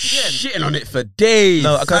was But at the end- shitting on it for days.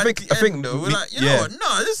 No, At I the think end, though, we're like, you yeah. know what?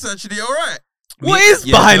 No, this is actually all right. What is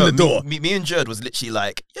behind the door? Me and Jared was literally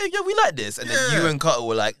like, yeah, we like this, and then Yeah. you and Carter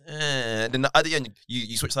were like, and then at the end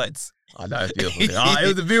you switch sides. Oh, that was beautiful. It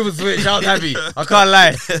was a beautiful switch. I was happy. I can't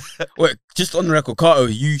lie. Wait, just on the record, Carter,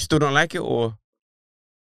 you still don't like it or?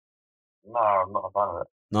 No, I'm not a fan of it.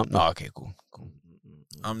 No, okay, cool.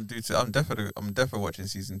 I'm definitely watching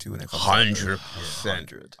season 2 when it comes. out.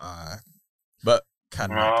 100%. But can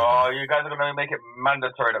No, you guys are gonna make it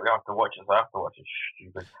mandatory that we have to watch it. So I have to watch it.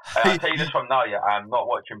 Stupid. I'll tell you this from now. Yeah, I'm not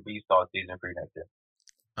watching Beastars season 3 next year.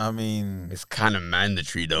 I mean, It's kind of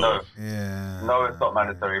mandatory though. No, yeah. no, it's not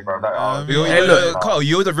mandatory, bro. That, Hey, look, Carl,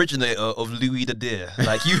 you're the originator of Louis the Deer.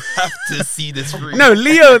 Like you have to see this through. No,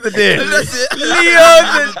 Leo the Deer. That's it.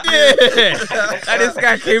 Leo the Deer. And this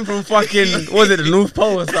guy came from fucking, was it the North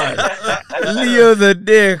Pole or something? Leo the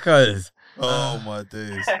Deer, cuz. Oh my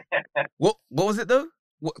days. What was it though?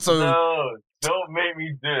 So no, don't make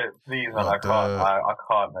me do it, please, man. I What can't. I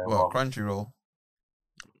can't no Well, more. Crunchyroll.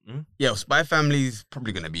 yeah, Spy Family's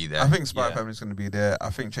probably gonna be there. I think Spy Yeah. Family's going to be there. I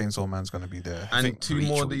think Chainsaw Man's going to be there. and think 2 Bleach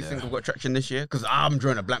more will do be you think there. have got traction this year? Because I'm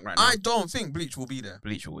drawing a blank right now. I don't think Bleach will be there.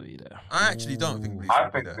 Bleach will be there. I actually don't think Bleach I will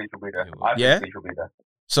be think there. Bleach will be there. Yeah. I Yeah? think Bleach will be there.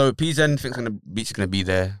 So PZN thinks Bleach is gonna be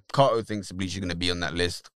there. Kato thinks Bleach is gonna be on that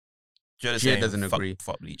list. Jay doesn't agree.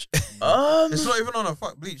 Fuck Bleach. It's not even on a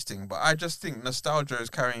fuck Bleach thing, but I just think nostalgia is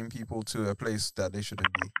carrying people to a place that they shouldn't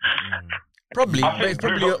be. Probably, I but think it's Blue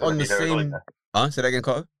probably Lock's gonna on the be there as well, same. isn't it? Say that again,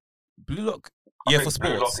 Kato. Blue Lock. I Yeah, think for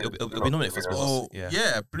Blue sports. Lock is- It'll Blue be Lock nominated for will be sports. Oh, Yeah,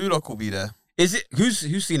 yeah, Blue Lock will be there. Is it who's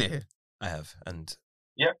seen it here? I have, and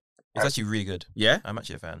Yeah. it's actually really good. Yeah, I'm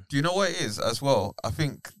actually a fan. Do you know what it is as well? I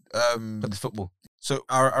think but the football. so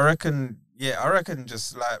I reckon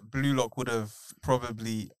just like Blue Lock would have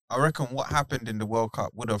probably, I reckon what happened in the World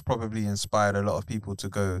Cup would have probably inspired a lot of people to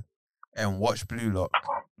go and watch Blue Lock.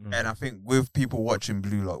 And I think with people watching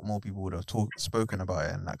Blue Lock, more people would have spoken about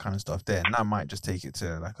it and that kind of stuff there. And that might just take it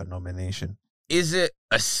to like a nomination. Is it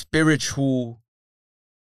a spiritual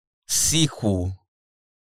sequel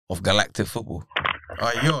of Galactic Football? Do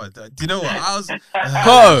you know what? I was Go.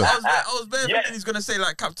 I was bare Yeah. thinking he's gonna say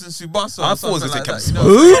like Captain Tsubasa. I Or thought it was something gonna like say that, you Captain know?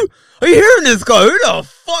 Who? Are you hearing this guy? Who the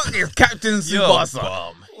fuck is Captain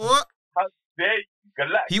Tsubasa? What? There you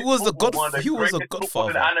Galactic He was the Football, one of the he was a greatest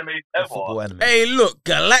godfather footballing animes of ever. football anime. Hey, look,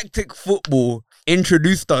 Galactic Football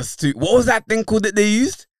introduced us to what was that thing called that they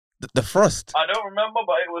used? The Frost. I don't remember,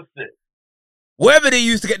 but it was sick. Whatever they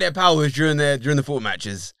used to get their powers during the football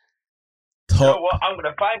matches. You know Top. what? I'm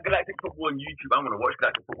gonna find Galactic Football on YouTube. I'm gonna watch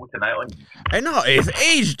Galactic Football tonight on YouTube. I know it's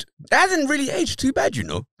aged. That hasn't really aged too bad, you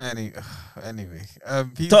know. Anyway,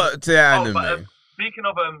 Top tier Oh, anime. but speaking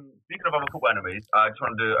of other football animes, I just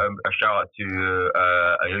want to do a shout out to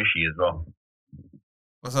Ayoshi as well,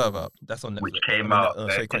 what's that about? That's on Netflix. which came out.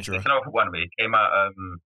 Sorry, It's Crunchyroll. another football anime. It came out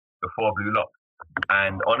before Blue Lock,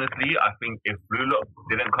 and honestly, I think if Blue Lock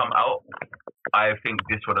didn't come out, I think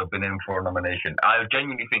this would have been in for a nomination. I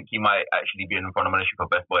genuinely think he might actually be in for a nomination for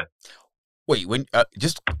Best Boy. Wait, when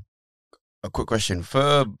just a quick question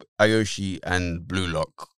for Ayoshi and Blue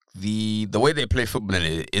Lock. The way they play football in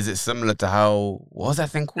it, is it similar to how what was that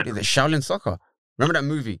thing called? Is it Shaolin Soccer? Remember that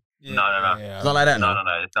movie? No. It's not like that, No, no.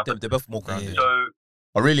 It's not. They're both more grounded. So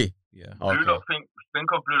Oh, really? Yeah. Okay. Blue Lock,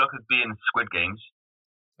 think of Blue Lock as being Squid Games,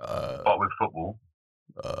 but with football.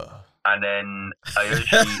 And then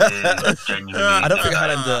Ayoshi is genuinely. I don't think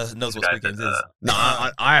Highlander knows what Squid Games is. No,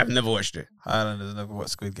 I have never watched it. Highlanders never watched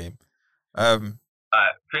Squid Game.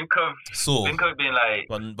 Think of Saw, it being like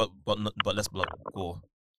but less blood gore.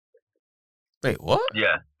 Wait, what?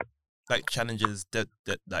 yeah. Like challenges that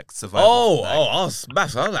like survival. I was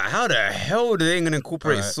back. I was like, how the hell are they going to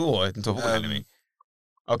incorporate Alright. Saw into a football anime?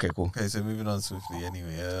 Okay, cool. Okay, so moving on swiftly.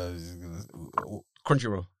 Anyway,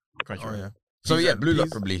 Crunchyroll. oh yeah. So Peas yeah, and Blue Lock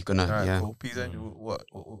Peas? probably gonna All right, yeah. cool. Peas,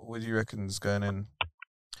 what do you reckon is going in?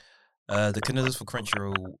 The candidates for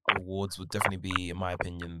Crunchyroll awards would definitely be, in my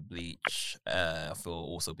opinion, Bleach. I feel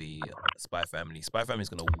also be Spy Family. Spy Family is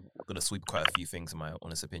gonna sweep quite a few things, in my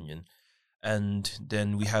honest opinion. And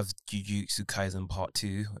then we have Jujutsu Kaisen Part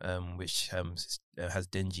 2, which has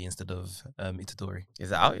Denji instead of Itadori. Is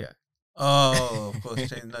that out yet? Oh, of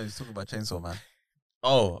course. No, he's talking about Chainsaw Man.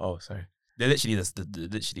 Oh, sorry. They're literally They're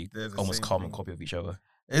the almost same carbon thing. copy of each other.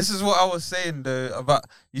 This is what I was saying though about,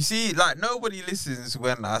 you see, like nobody listens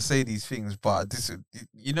when I say these things, but this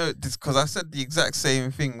because I said the exact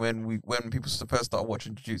same thing when people first started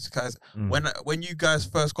watching Jujutsu Kaisen. When you guys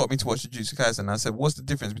first got me to watch Jujutsu Kaisen, I said, what's the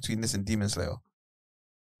difference between this and Demon Slayer?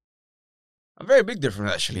 A very big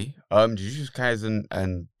difference actually. Jujutsu Kaisen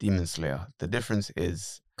and Demon Slayer. The difference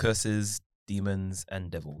is, Curses, demons, and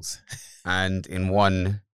devils. and in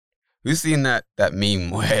one, who's seen that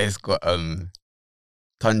meme where it's got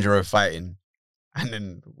Tanjiro fighting, and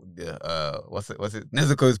then what's it?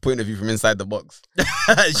 Nezuko's point of view from inside the box,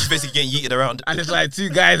 She's basically getting yeeted around. and it's like two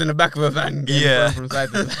guys in the back of a van getting Yeah. thrown from side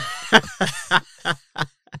to side.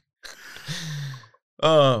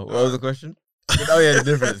 Oh, what was the question? Oh yeah, the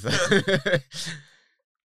difference.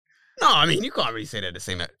 No, I mean you can't really say they're the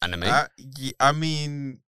same anime. I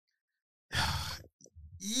mean,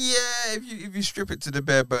 yeah, if you strip it to the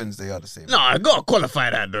bare bones, they are the same. No, I gotta qualify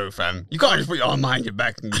that though, fam. You can't just put your arm behind your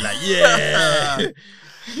back and be like, yeah.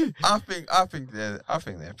 I think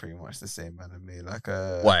they're pretty much the same anime. Like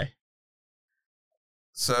Why?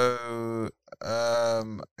 So, a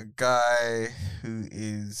guy who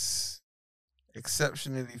is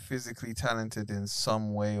exceptionally physically talented in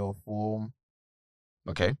some way or form.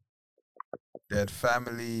 Okay. Dead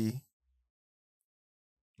family.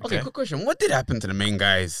 Okay, quick question. What did happen to the main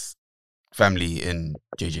guy's family in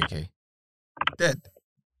JJK? Dead.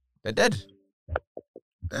 They're dead.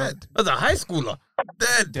 Dead. That's a high schooler.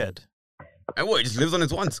 Dead. And what, he just lives on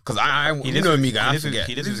his once? Because He you lives know with- me, he guy, I lives with- forget.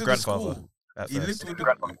 He lives with his in the grandfather school. at He first. lived with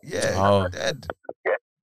the, yeah, Oh. dead.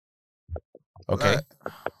 Okay. Like,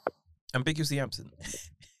 Ambiguously absent.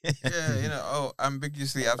 yeah,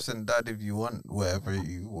 ambiguously absent dad if you want, whatever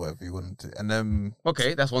you want to. And then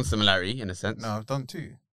Okay, that's one similarity in a sense. no, I've done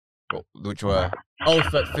two. Which were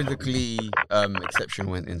physically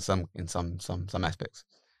exceptional in some aspects.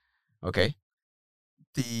 Okay.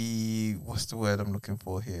 What's the word I'm looking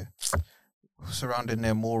for here? Surrounding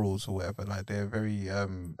their morals or whatever, like they're very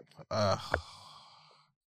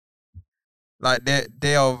like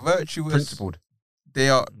they are virtuous. Principled. They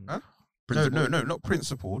are huh? Principled? No, not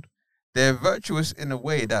principled. They're virtuous in a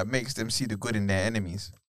way that makes them see the good in their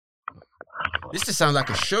enemies. This just sounds like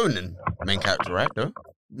a shonen main character, right? Though.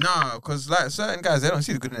 No, because like certain guys, they don't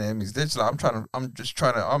see the good in their enemies. They're just like, I'm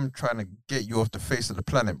trying to get you off the face of the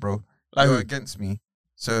planet, bro. Like You're who? against me.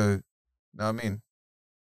 So, know what I mean?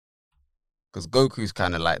 Because Goku's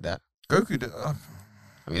kind of like that. Goku,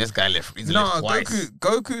 I mean, this guy lived. He's No, lived twice.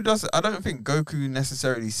 Goku doesn't. I don't think Goku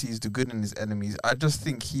necessarily sees the good in his enemies. I just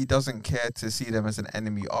think he doesn't care to see them as an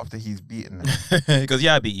enemy after he's beaten them. Because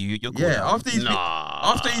I beat you. You're cool. Yeah, now.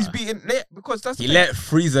 after he's beaten, because that's He the let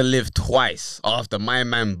Frieza live twice after my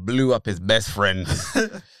man blew up his best friend,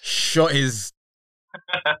 shot his.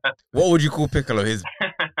 What would you call Piccolo? His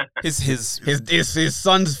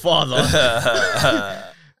son's father.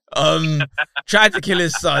 Tried to kill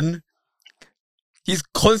his son. He's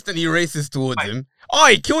constantly racist towards him. Oh,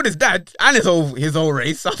 he killed his dad and his whole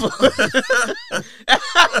race. Oh,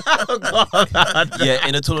 God. Yeah,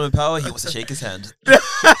 in a tournament power, he wants to shake his hand.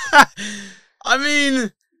 I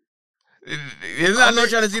mean, isn't that not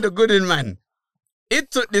trying to see the good in man?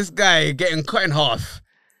 It took this guy getting cut in half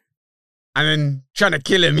and then trying to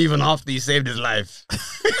kill him even after he saved his life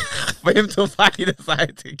for him to finally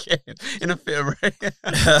decide to get in a fit of rage.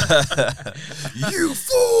 You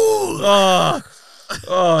fool!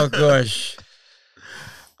 Oh gosh.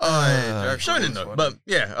 Shonen though. But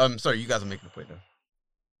yeah, sorry, you guys are making a point though.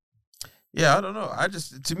 Yeah, I don't know.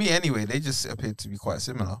 To me anyway, they just appear to be quite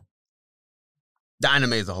similar. The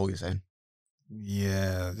anime as a whole, you're saying?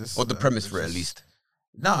 Yeah, Or the premise for it, at least.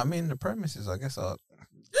 No, I mean the premises, I guess, are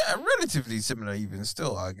relatively similar. Even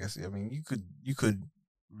still, I guess. I mean, you could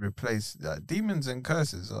replace demons and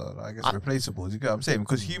curses are, I guess, replaceable. You get what I'm saying?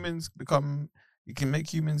 Because humans become. You can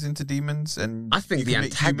make humans into demons, and I think you can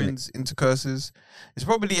make humans into curses. It's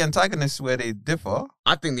probably the antagonists where they differ.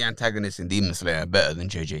 I think the antagonists in Demon Slayer are better than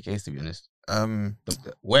JJK's, to be honest.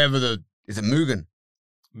 Is it Mugen?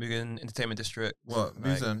 Mugen Entertainment District. What?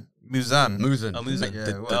 Like, Muzan. Oh, Muzan.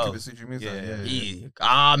 Yeah.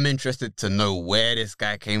 I'm interested to know where this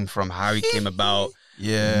guy came from, how he came about.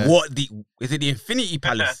 Yeah. Is it the Infinity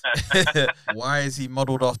Palace? Why is he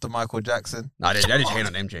modeled after Michael Jackson? Nah, they're just hating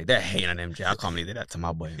on MJ. They're hating on MJ. I can't believe they did that to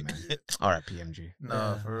my boy, man. R.I.P. MJ.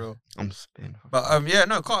 No, for real. I'm spinning. But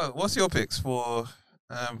Carl, what's your picks for?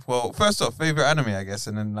 Well, first off, favorite anime, I guess,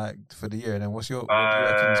 and then like for the year, and then what do you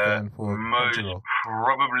reckon is going for? Most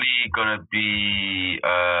probably gonna be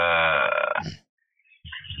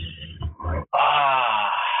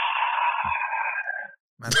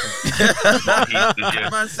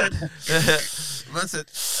Man said,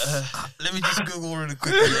 let me just Google really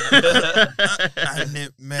quickly.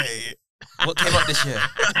 Anime. What came out this year?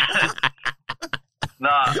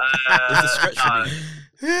 Nah, It's a stretch for me.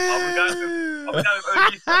 Are we going with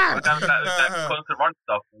OG stuff? We're going with that constant run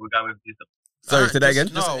stuff. We're going with this stuff. Sorry, say that again?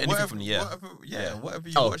 Just anything from the year. Whatever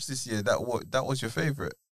you watched this year, that was your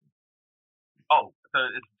favorite. Oh, so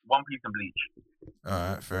it's One Piece and Bleach.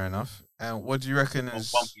 All right, fair enough. And what do you reckon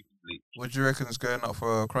is? One Piece and Bleach. What do you reckon is going up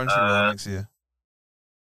for Crunchyroll next year?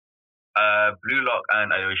 Blue Lock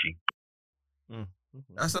and Aoshi.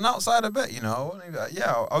 That's an outsider bet, you know.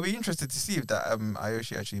 I'll be interested to see if that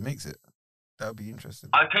Aoshi actually makes it. That would be interesting.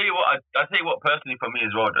 I'll tell you what personally for me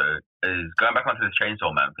as well though is going back onto this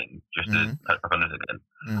Chainsaw Man thing, just to touch back on this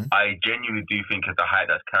again. I genuinely do think it's the hype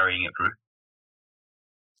that's carrying it through.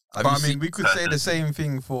 But I mean, we could say the same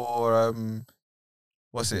thing for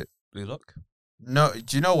what's it? Blue Lock? No,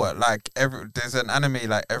 do you know what? Like there's an anime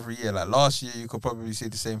like every year. Like last year, you could probably say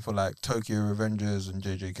the same for like Tokyo Revengers and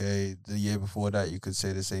JJK. The year before that, you could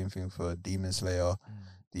say the same thing for Demon Slayer.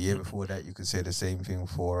 The year before that, you could say the same thing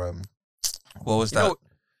for what was that?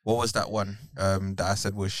 What was that one that I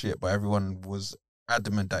said was shit, but everyone was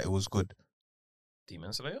adamant that it was good?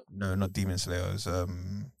 Demon Slayer? No, not Demon Slayer. It was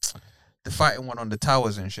the fighting one on the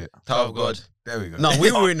towers and shit. Tower of God. There we go. No,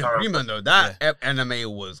 we were in agreement though. That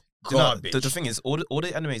anime was garbage. The thing is, all the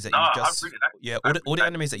animes that you just all the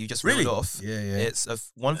animes that you just reeled off. Yeah. It's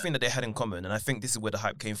one thing that they had in common, and I think this is where the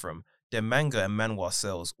hype came from. Their manga and manhwa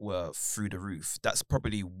sales were through the roof. That's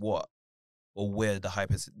probably where the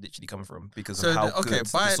hype has literally come from because of how good the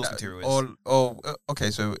source material is.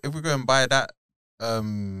 Okay, so if we're going by that,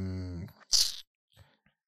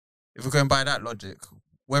 logic,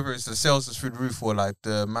 whether it's the sales that's through the roof or like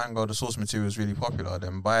the manga or the source material is really popular,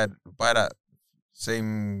 then by that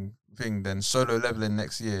same thing, then Solo Leveling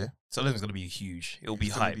next year. Solo Leveling is gonna be huge. It'll be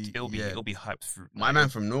hyped. It'll be hyped through. My man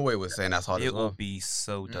from Norway was saying that's hard. It will be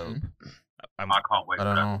so dope. I can't wait. I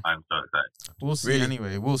don't know. I'm so excited. We'll see. Really?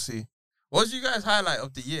 Anyway, we'll see. What was you guys' highlight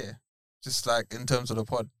of the year? Just like in terms of the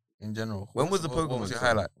pod in general. When was the Pokemon? What was your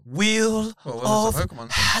highlight? Wheel of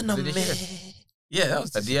Haname. Yeah, that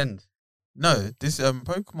was at the end. No, this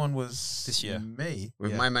Pokemon was this year. May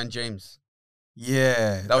with my man James.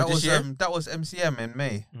 Yeah, that was this year? That was MCM in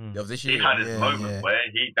May. Of this year. He had his moment where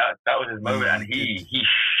that was his moment, and he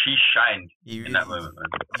shined in that moment, man.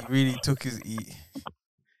 He really took his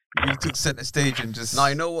he took center stage and just. No,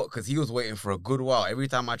 you know what? Because he was waiting for a good while. Every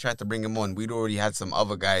time I tried to bring him on, we'd already had some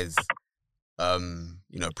other guys,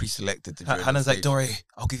 pre-selected to join. Hannah's like, Dory,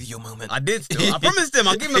 I'll give you your moment. I did still. I promised him.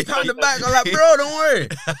 I'll give him a pat on the back. I'm like, bro, don't worry.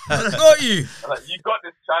 I got you. Like, you got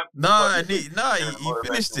this champ. He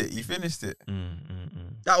finished it. He finished it.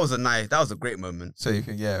 That was a great moment. So you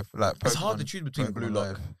think, yeah, like it's hard to choose between Blue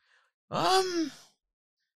Lock.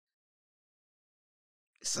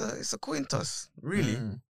 It's a coin toss, really.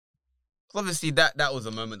 Obviously, that was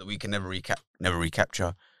a moment that we can never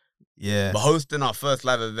recapture. Yeah, but hosting our first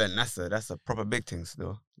live event, that's a proper big thing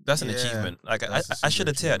still. That's an achievement. Like I should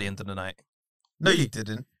have teared at the end of the night. No, you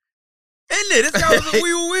didn't. Isn't it? This guy was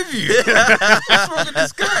we were with you. What's wrong with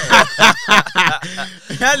this guy?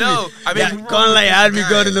 No, I mean, can't like had me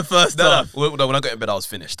going in the first half. When I got in bed, I was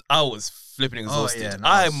finished. I was flipping exhausted. Oh, yeah,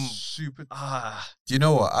 I'm super. Do you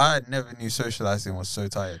know what? I never knew socializing was so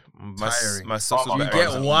tired. Tiring. My social. You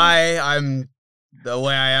get why I'm the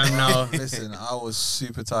way I am now. Listen, I was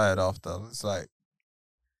super tired after. It's like,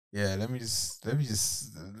 yeah, let me just,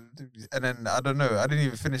 and then I don't know. I didn't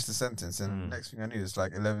even finish the sentence, and next thing I knew, it's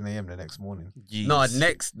like 11 a.m. the next morning. Jeez. No,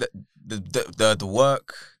 next the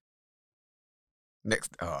work.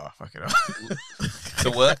 Next, fuck it up.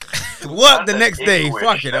 The work. Work the next day.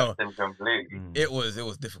 Fuck it up. It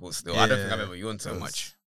was difficult still. Yeah, I don't think I've ever yawned so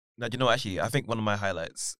much. Now, do you know, actually, I think one of my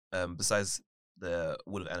highlights, besides the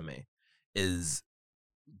World of Anime, is,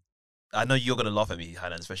 I know you're gonna laugh at me,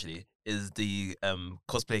 Hannah, especially, is the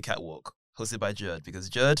cosplay catwalk hosted by Jerd, because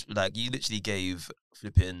Jerd, like, you literally gave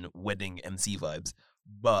flipping wedding MC vibes,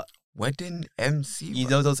 but wedding MC, you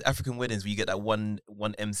know those African weddings where you get that one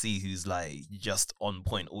MC who's like just on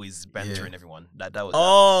point, always bantering everyone. Like that was.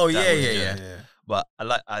 Oh that was yeah. But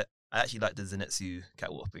I actually like the Zenitsu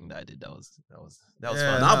catwalk thing that I did. That was fun. No,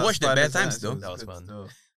 I've watched it bare times still. That was fun. Still.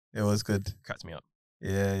 It was good. Cracked me up.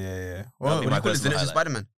 Yeah. Well, what do you call it? Zenitsu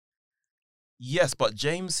Spider-Man. Yes, but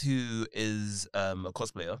James, who is a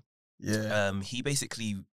cosplayer, he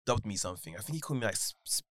basically dubbed me something. I think he called me like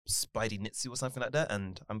Spidey Nitsu or something like that,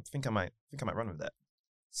 and I think I might run with that.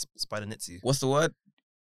 Spider Nitsu. What's the word?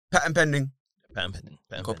 Patent pending. Patent pending.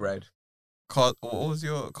 Copyright. What was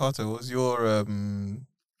your Carter? What was your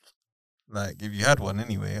like, if you had one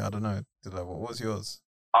anyway? I don't know. What was yours?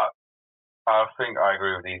 I think I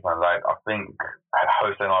agree with these, man. Like, I think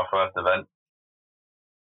hosting our first event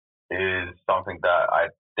is something that I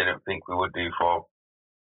didn't think we would do for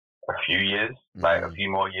a few years, like a few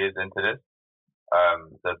more years into this.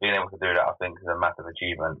 So being able to do that, I think, is a massive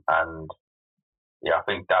achievement. And yeah, I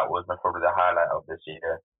think that was probably the highlight of this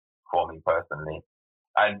year for me personally.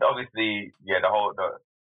 And obviously, yeah, do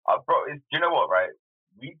you know what, right?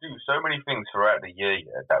 We do so many things throughout the year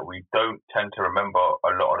that we don't tend to remember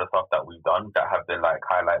a lot of the stuff that we've done that have been like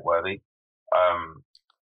highlight worthy.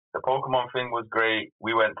 The Pokemon thing was great.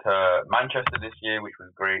 We went to Manchester this year, which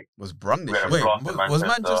was great. Was Brum this year? Wait, was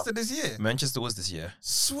Manchester this year? Manchester was this year.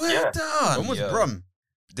 Swear down. When was Brum?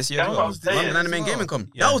 This year as well. London Anime and Gaming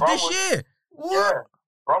Con. That was this year. What? Yeah.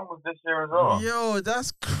 Brum was this year as well. Yo,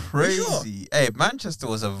 that's crazy. Hey, Manchester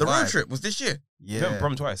was a vibe. The road trip was this year. Yeah. We went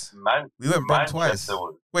Brum twice. We went Brum twice.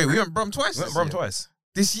 Wait, we went Brum twice? We went Brum twice.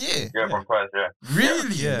 This year? Yeah, Brum twice, yeah.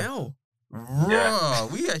 Really? Yeah. No. Bro,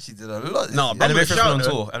 we actually did a lot. No, Anime Freshman on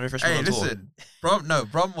tour. Anime Freshman on tour. Listen, Brum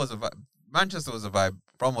was a vibe. Manchester was a vibe.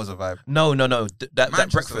 Brum was a vibe. No. That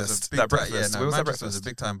breakfast. That breakfast. Where was that breakfast? Was a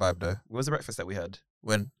big time vibe though. Where was the breakfast that we had?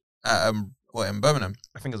 When? What, in Birmingham?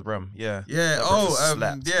 I think it was Brum. Yeah. Yeah.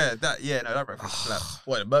 That That breakfast slapped.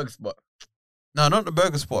 What, the burger spot? No, not the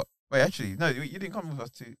burger spot. Wait, actually, no, you didn't come with us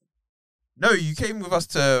to. No, you came with us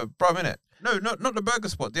to Brum, innit? No, not the burger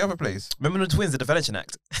spot. The other place. Remember the twins, the Venetian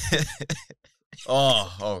Act?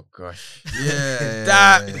 Oh gosh. Yeah.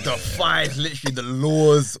 That defies literally the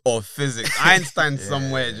laws of physics. Einstein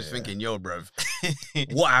somewhere just thinking, yo, bruv,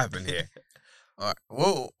 what happened here? All right.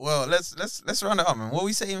 Well, let's round it up, man. What are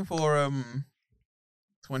we saying for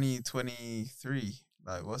 2023?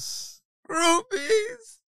 Like, what's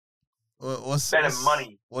groupies? Better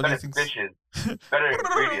money, what better do you think? fishes, better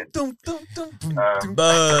ingredients. Birdman.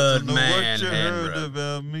 What you heard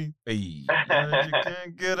about me? Hey. You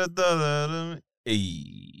can't get a dollar out of me.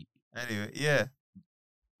 Hey. Anyway, yeah.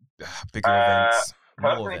 Bigger events.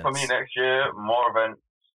 More Personally, events. for me next year, more events,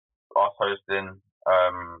 us hosting,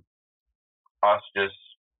 us just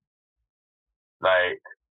like,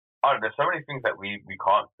 there's so many things that we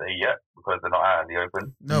can't say yet because they're not out in the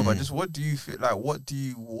open. No, but just what do you feel like? What do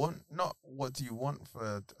you want? Not what do you want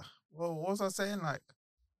for? Well, what was I saying? Like,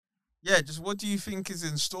 yeah, just what do you think is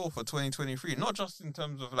in store for 2023? Not just in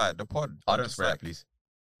terms of like the pod. I don't just spray like, that, please.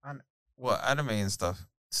 What, anime and stuff?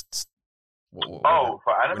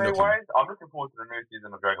 For anime wise, I'm looking forward to the new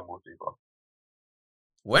season of Dragon Ball Super.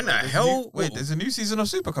 When the hell? Wait, there's a new season of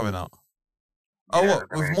Super coming out. Yeah,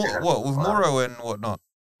 with Moro and whatnot?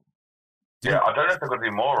 Yeah, I don't know if they're going to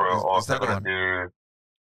do Moro or if they're going to do.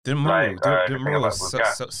 Didn't Moro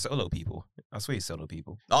solo people? I swear he's solo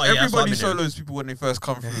people. Oh, yeah, everybody solos people when they first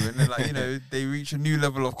come through, and then like they reach a new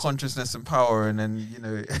level of consciousness and power, and then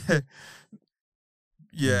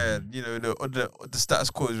the status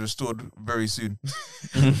quo is restored very soon.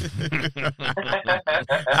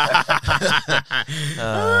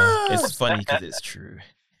 It's funny because it's true.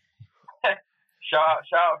 Shout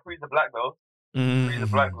out Frieza Black though. Frieza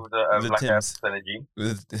Black with the Black Ass energy.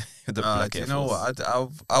 With the Black you know what?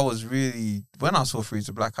 I was really, when I saw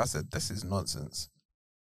Frieza Black, I said this is nonsense.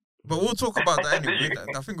 But we'll talk about that anyway.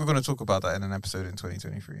 I think we're going to talk about that in an episode in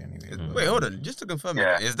 2023 anyway. Wait, hold on. Just to confirm,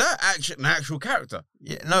 is that an actual character?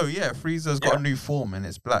 Yeah, Frieza's got a new form and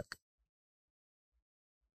it's black.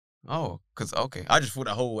 Oh, okay. I just thought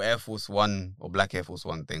the whole Air Force One or Black Air Force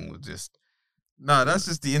One thing was just... No, that's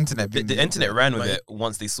just the internet. The internet ran with it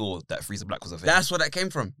once they saw that Frieza Black was a thing. That's where that came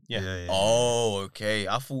from? Yeah. Oh, okay.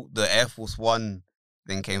 I thought the Air Force One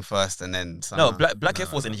thing came first and then... somehow... No, Black Air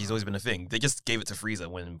Force energy has always been a thing. They just gave it to Frieza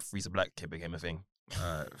when Frieza Black became a thing.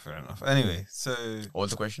 Alright, fair enough. Anyway, so... What was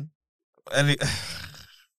the question? What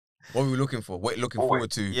were we looking for? What looking forward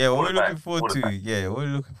to? Yeah, what are we looking forward to? Yeah, what are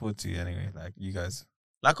we looking forward to anyway? Like, you guys.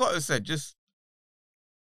 Like I said, just...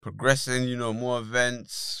 progressing, more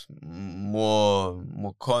events, more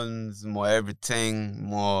cons, more everything,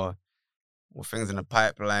 more things in the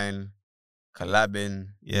pipeline, collabing,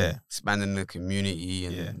 expanding the community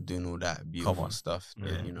and doing all that beautiful stuff.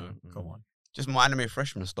 Yeah. Come on. Just more anime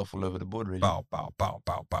freshman stuff all over the board, really. Bow.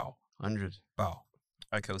 100. Bow.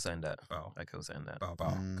 I co-sign that. Bow.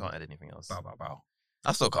 Bow. Can't add anything else. Bow.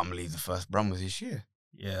 I still can't believe the first Brum was this year.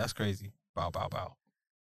 Yeah, that's crazy. Bow.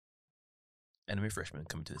 Anime freshman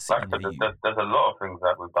coming to the city. There's a lot of things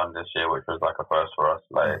that we've done this year, which was like a first for us.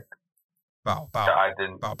 Like, bow. I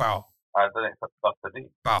didn't expect stuff to do.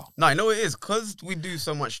 Bow. No, I know it is because we do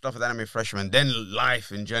so much stuff with anime freshmen. Then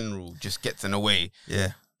life in general just gets in the way.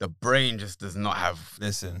 Yeah, the brain just does not have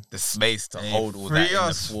the space to hold all that in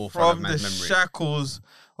the forefront of man's memory. Shackles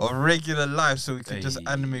of regular life, so we can just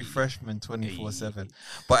anime freshmen 24/7.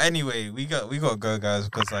 But anyway, we got to go, guys,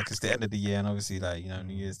 because like it's the end of the year, and obviously like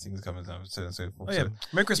New Year's things coming down, so on and so forth. Oh, yeah. So,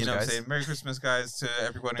 Merry Christmas, guys. What I'm saying? Merry Christmas, guys, to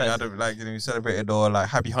everyone who had celebrated, or like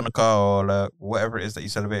Happy Hanukkah, or whatever it is that you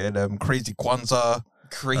celebrated. Crazy Kwanzaa.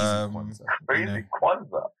 Crazy Kwanzaa.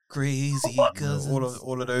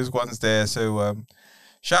 All of those ones there. So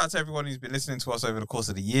shout out to everyone who's been listening to us over the course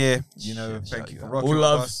of the year. Thank you for rocking with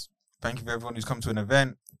us. Thank you for everyone who's come to an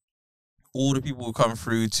event. All the people who come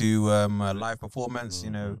through to live performance,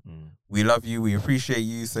 we love you. We appreciate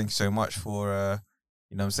you. Thank you so much for,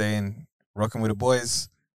 rocking with the boys.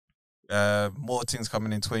 More things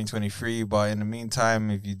coming in 2023. But in the meantime,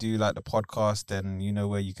 if you do like the podcast, then you know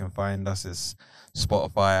where you can find us. It's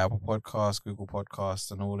Spotify, Apple Podcasts, Google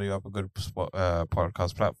Podcasts, and all the other good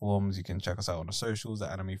podcast platforms. You can check us out on the socials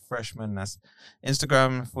at Anime Freshman. That's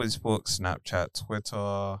Instagram, Facebook, Snapchat,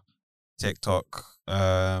 Twitter, TikTok.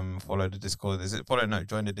 Follow the Discord.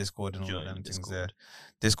 Join the Discord and all of them things there.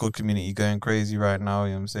 Discord community going crazy right now.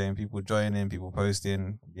 You know what I'm saying? People joining, people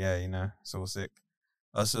posting. Yeah, it's all sick.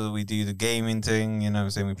 Also, we do the gaming thing. You know what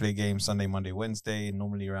I'm saying? We play games Sunday, Monday, Wednesday,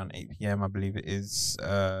 normally around 8 p.m. I believe it is.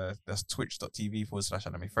 That's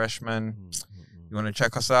twitch.tv/Anime Freshman. You want to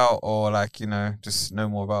check us out or just know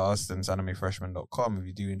more about us, then it's animefreshman.com. If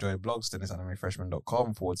you do enjoy blogs, then it's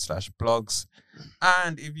animefreshman.com/blogs.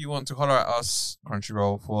 And if you want to holler at us,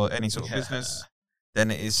 Crunchyroll, for any sort of business,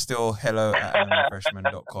 then it is still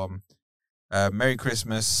hello@animefreshman.com. Merry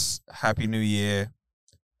Christmas. Happy New Year.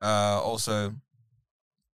 Also,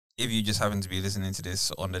 if you just happen to be listening to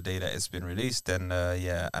this on the day that it's been released, then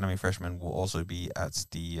Anime Freshman will also be at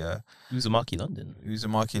the Uzumaki London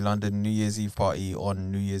New Year's Eve party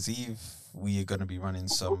on New Year's Eve. We are going to be running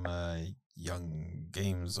some young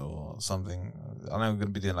games or something. I know we're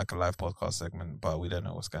going to be doing like a live podcast segment, but we don't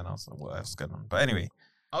know what's going on. So what else is going on? But anyway,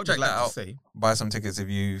 I'll check that out. Buy some tickets if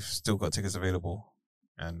you've still got tickets available.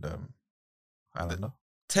 And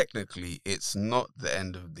technically, it's not the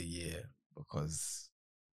end of the year because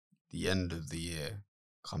the end of the year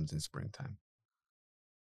comes in springtime.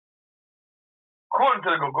 According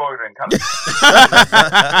to the Gregorian calendar.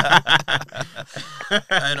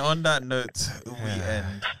 And on that note,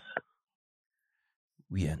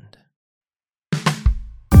 we end.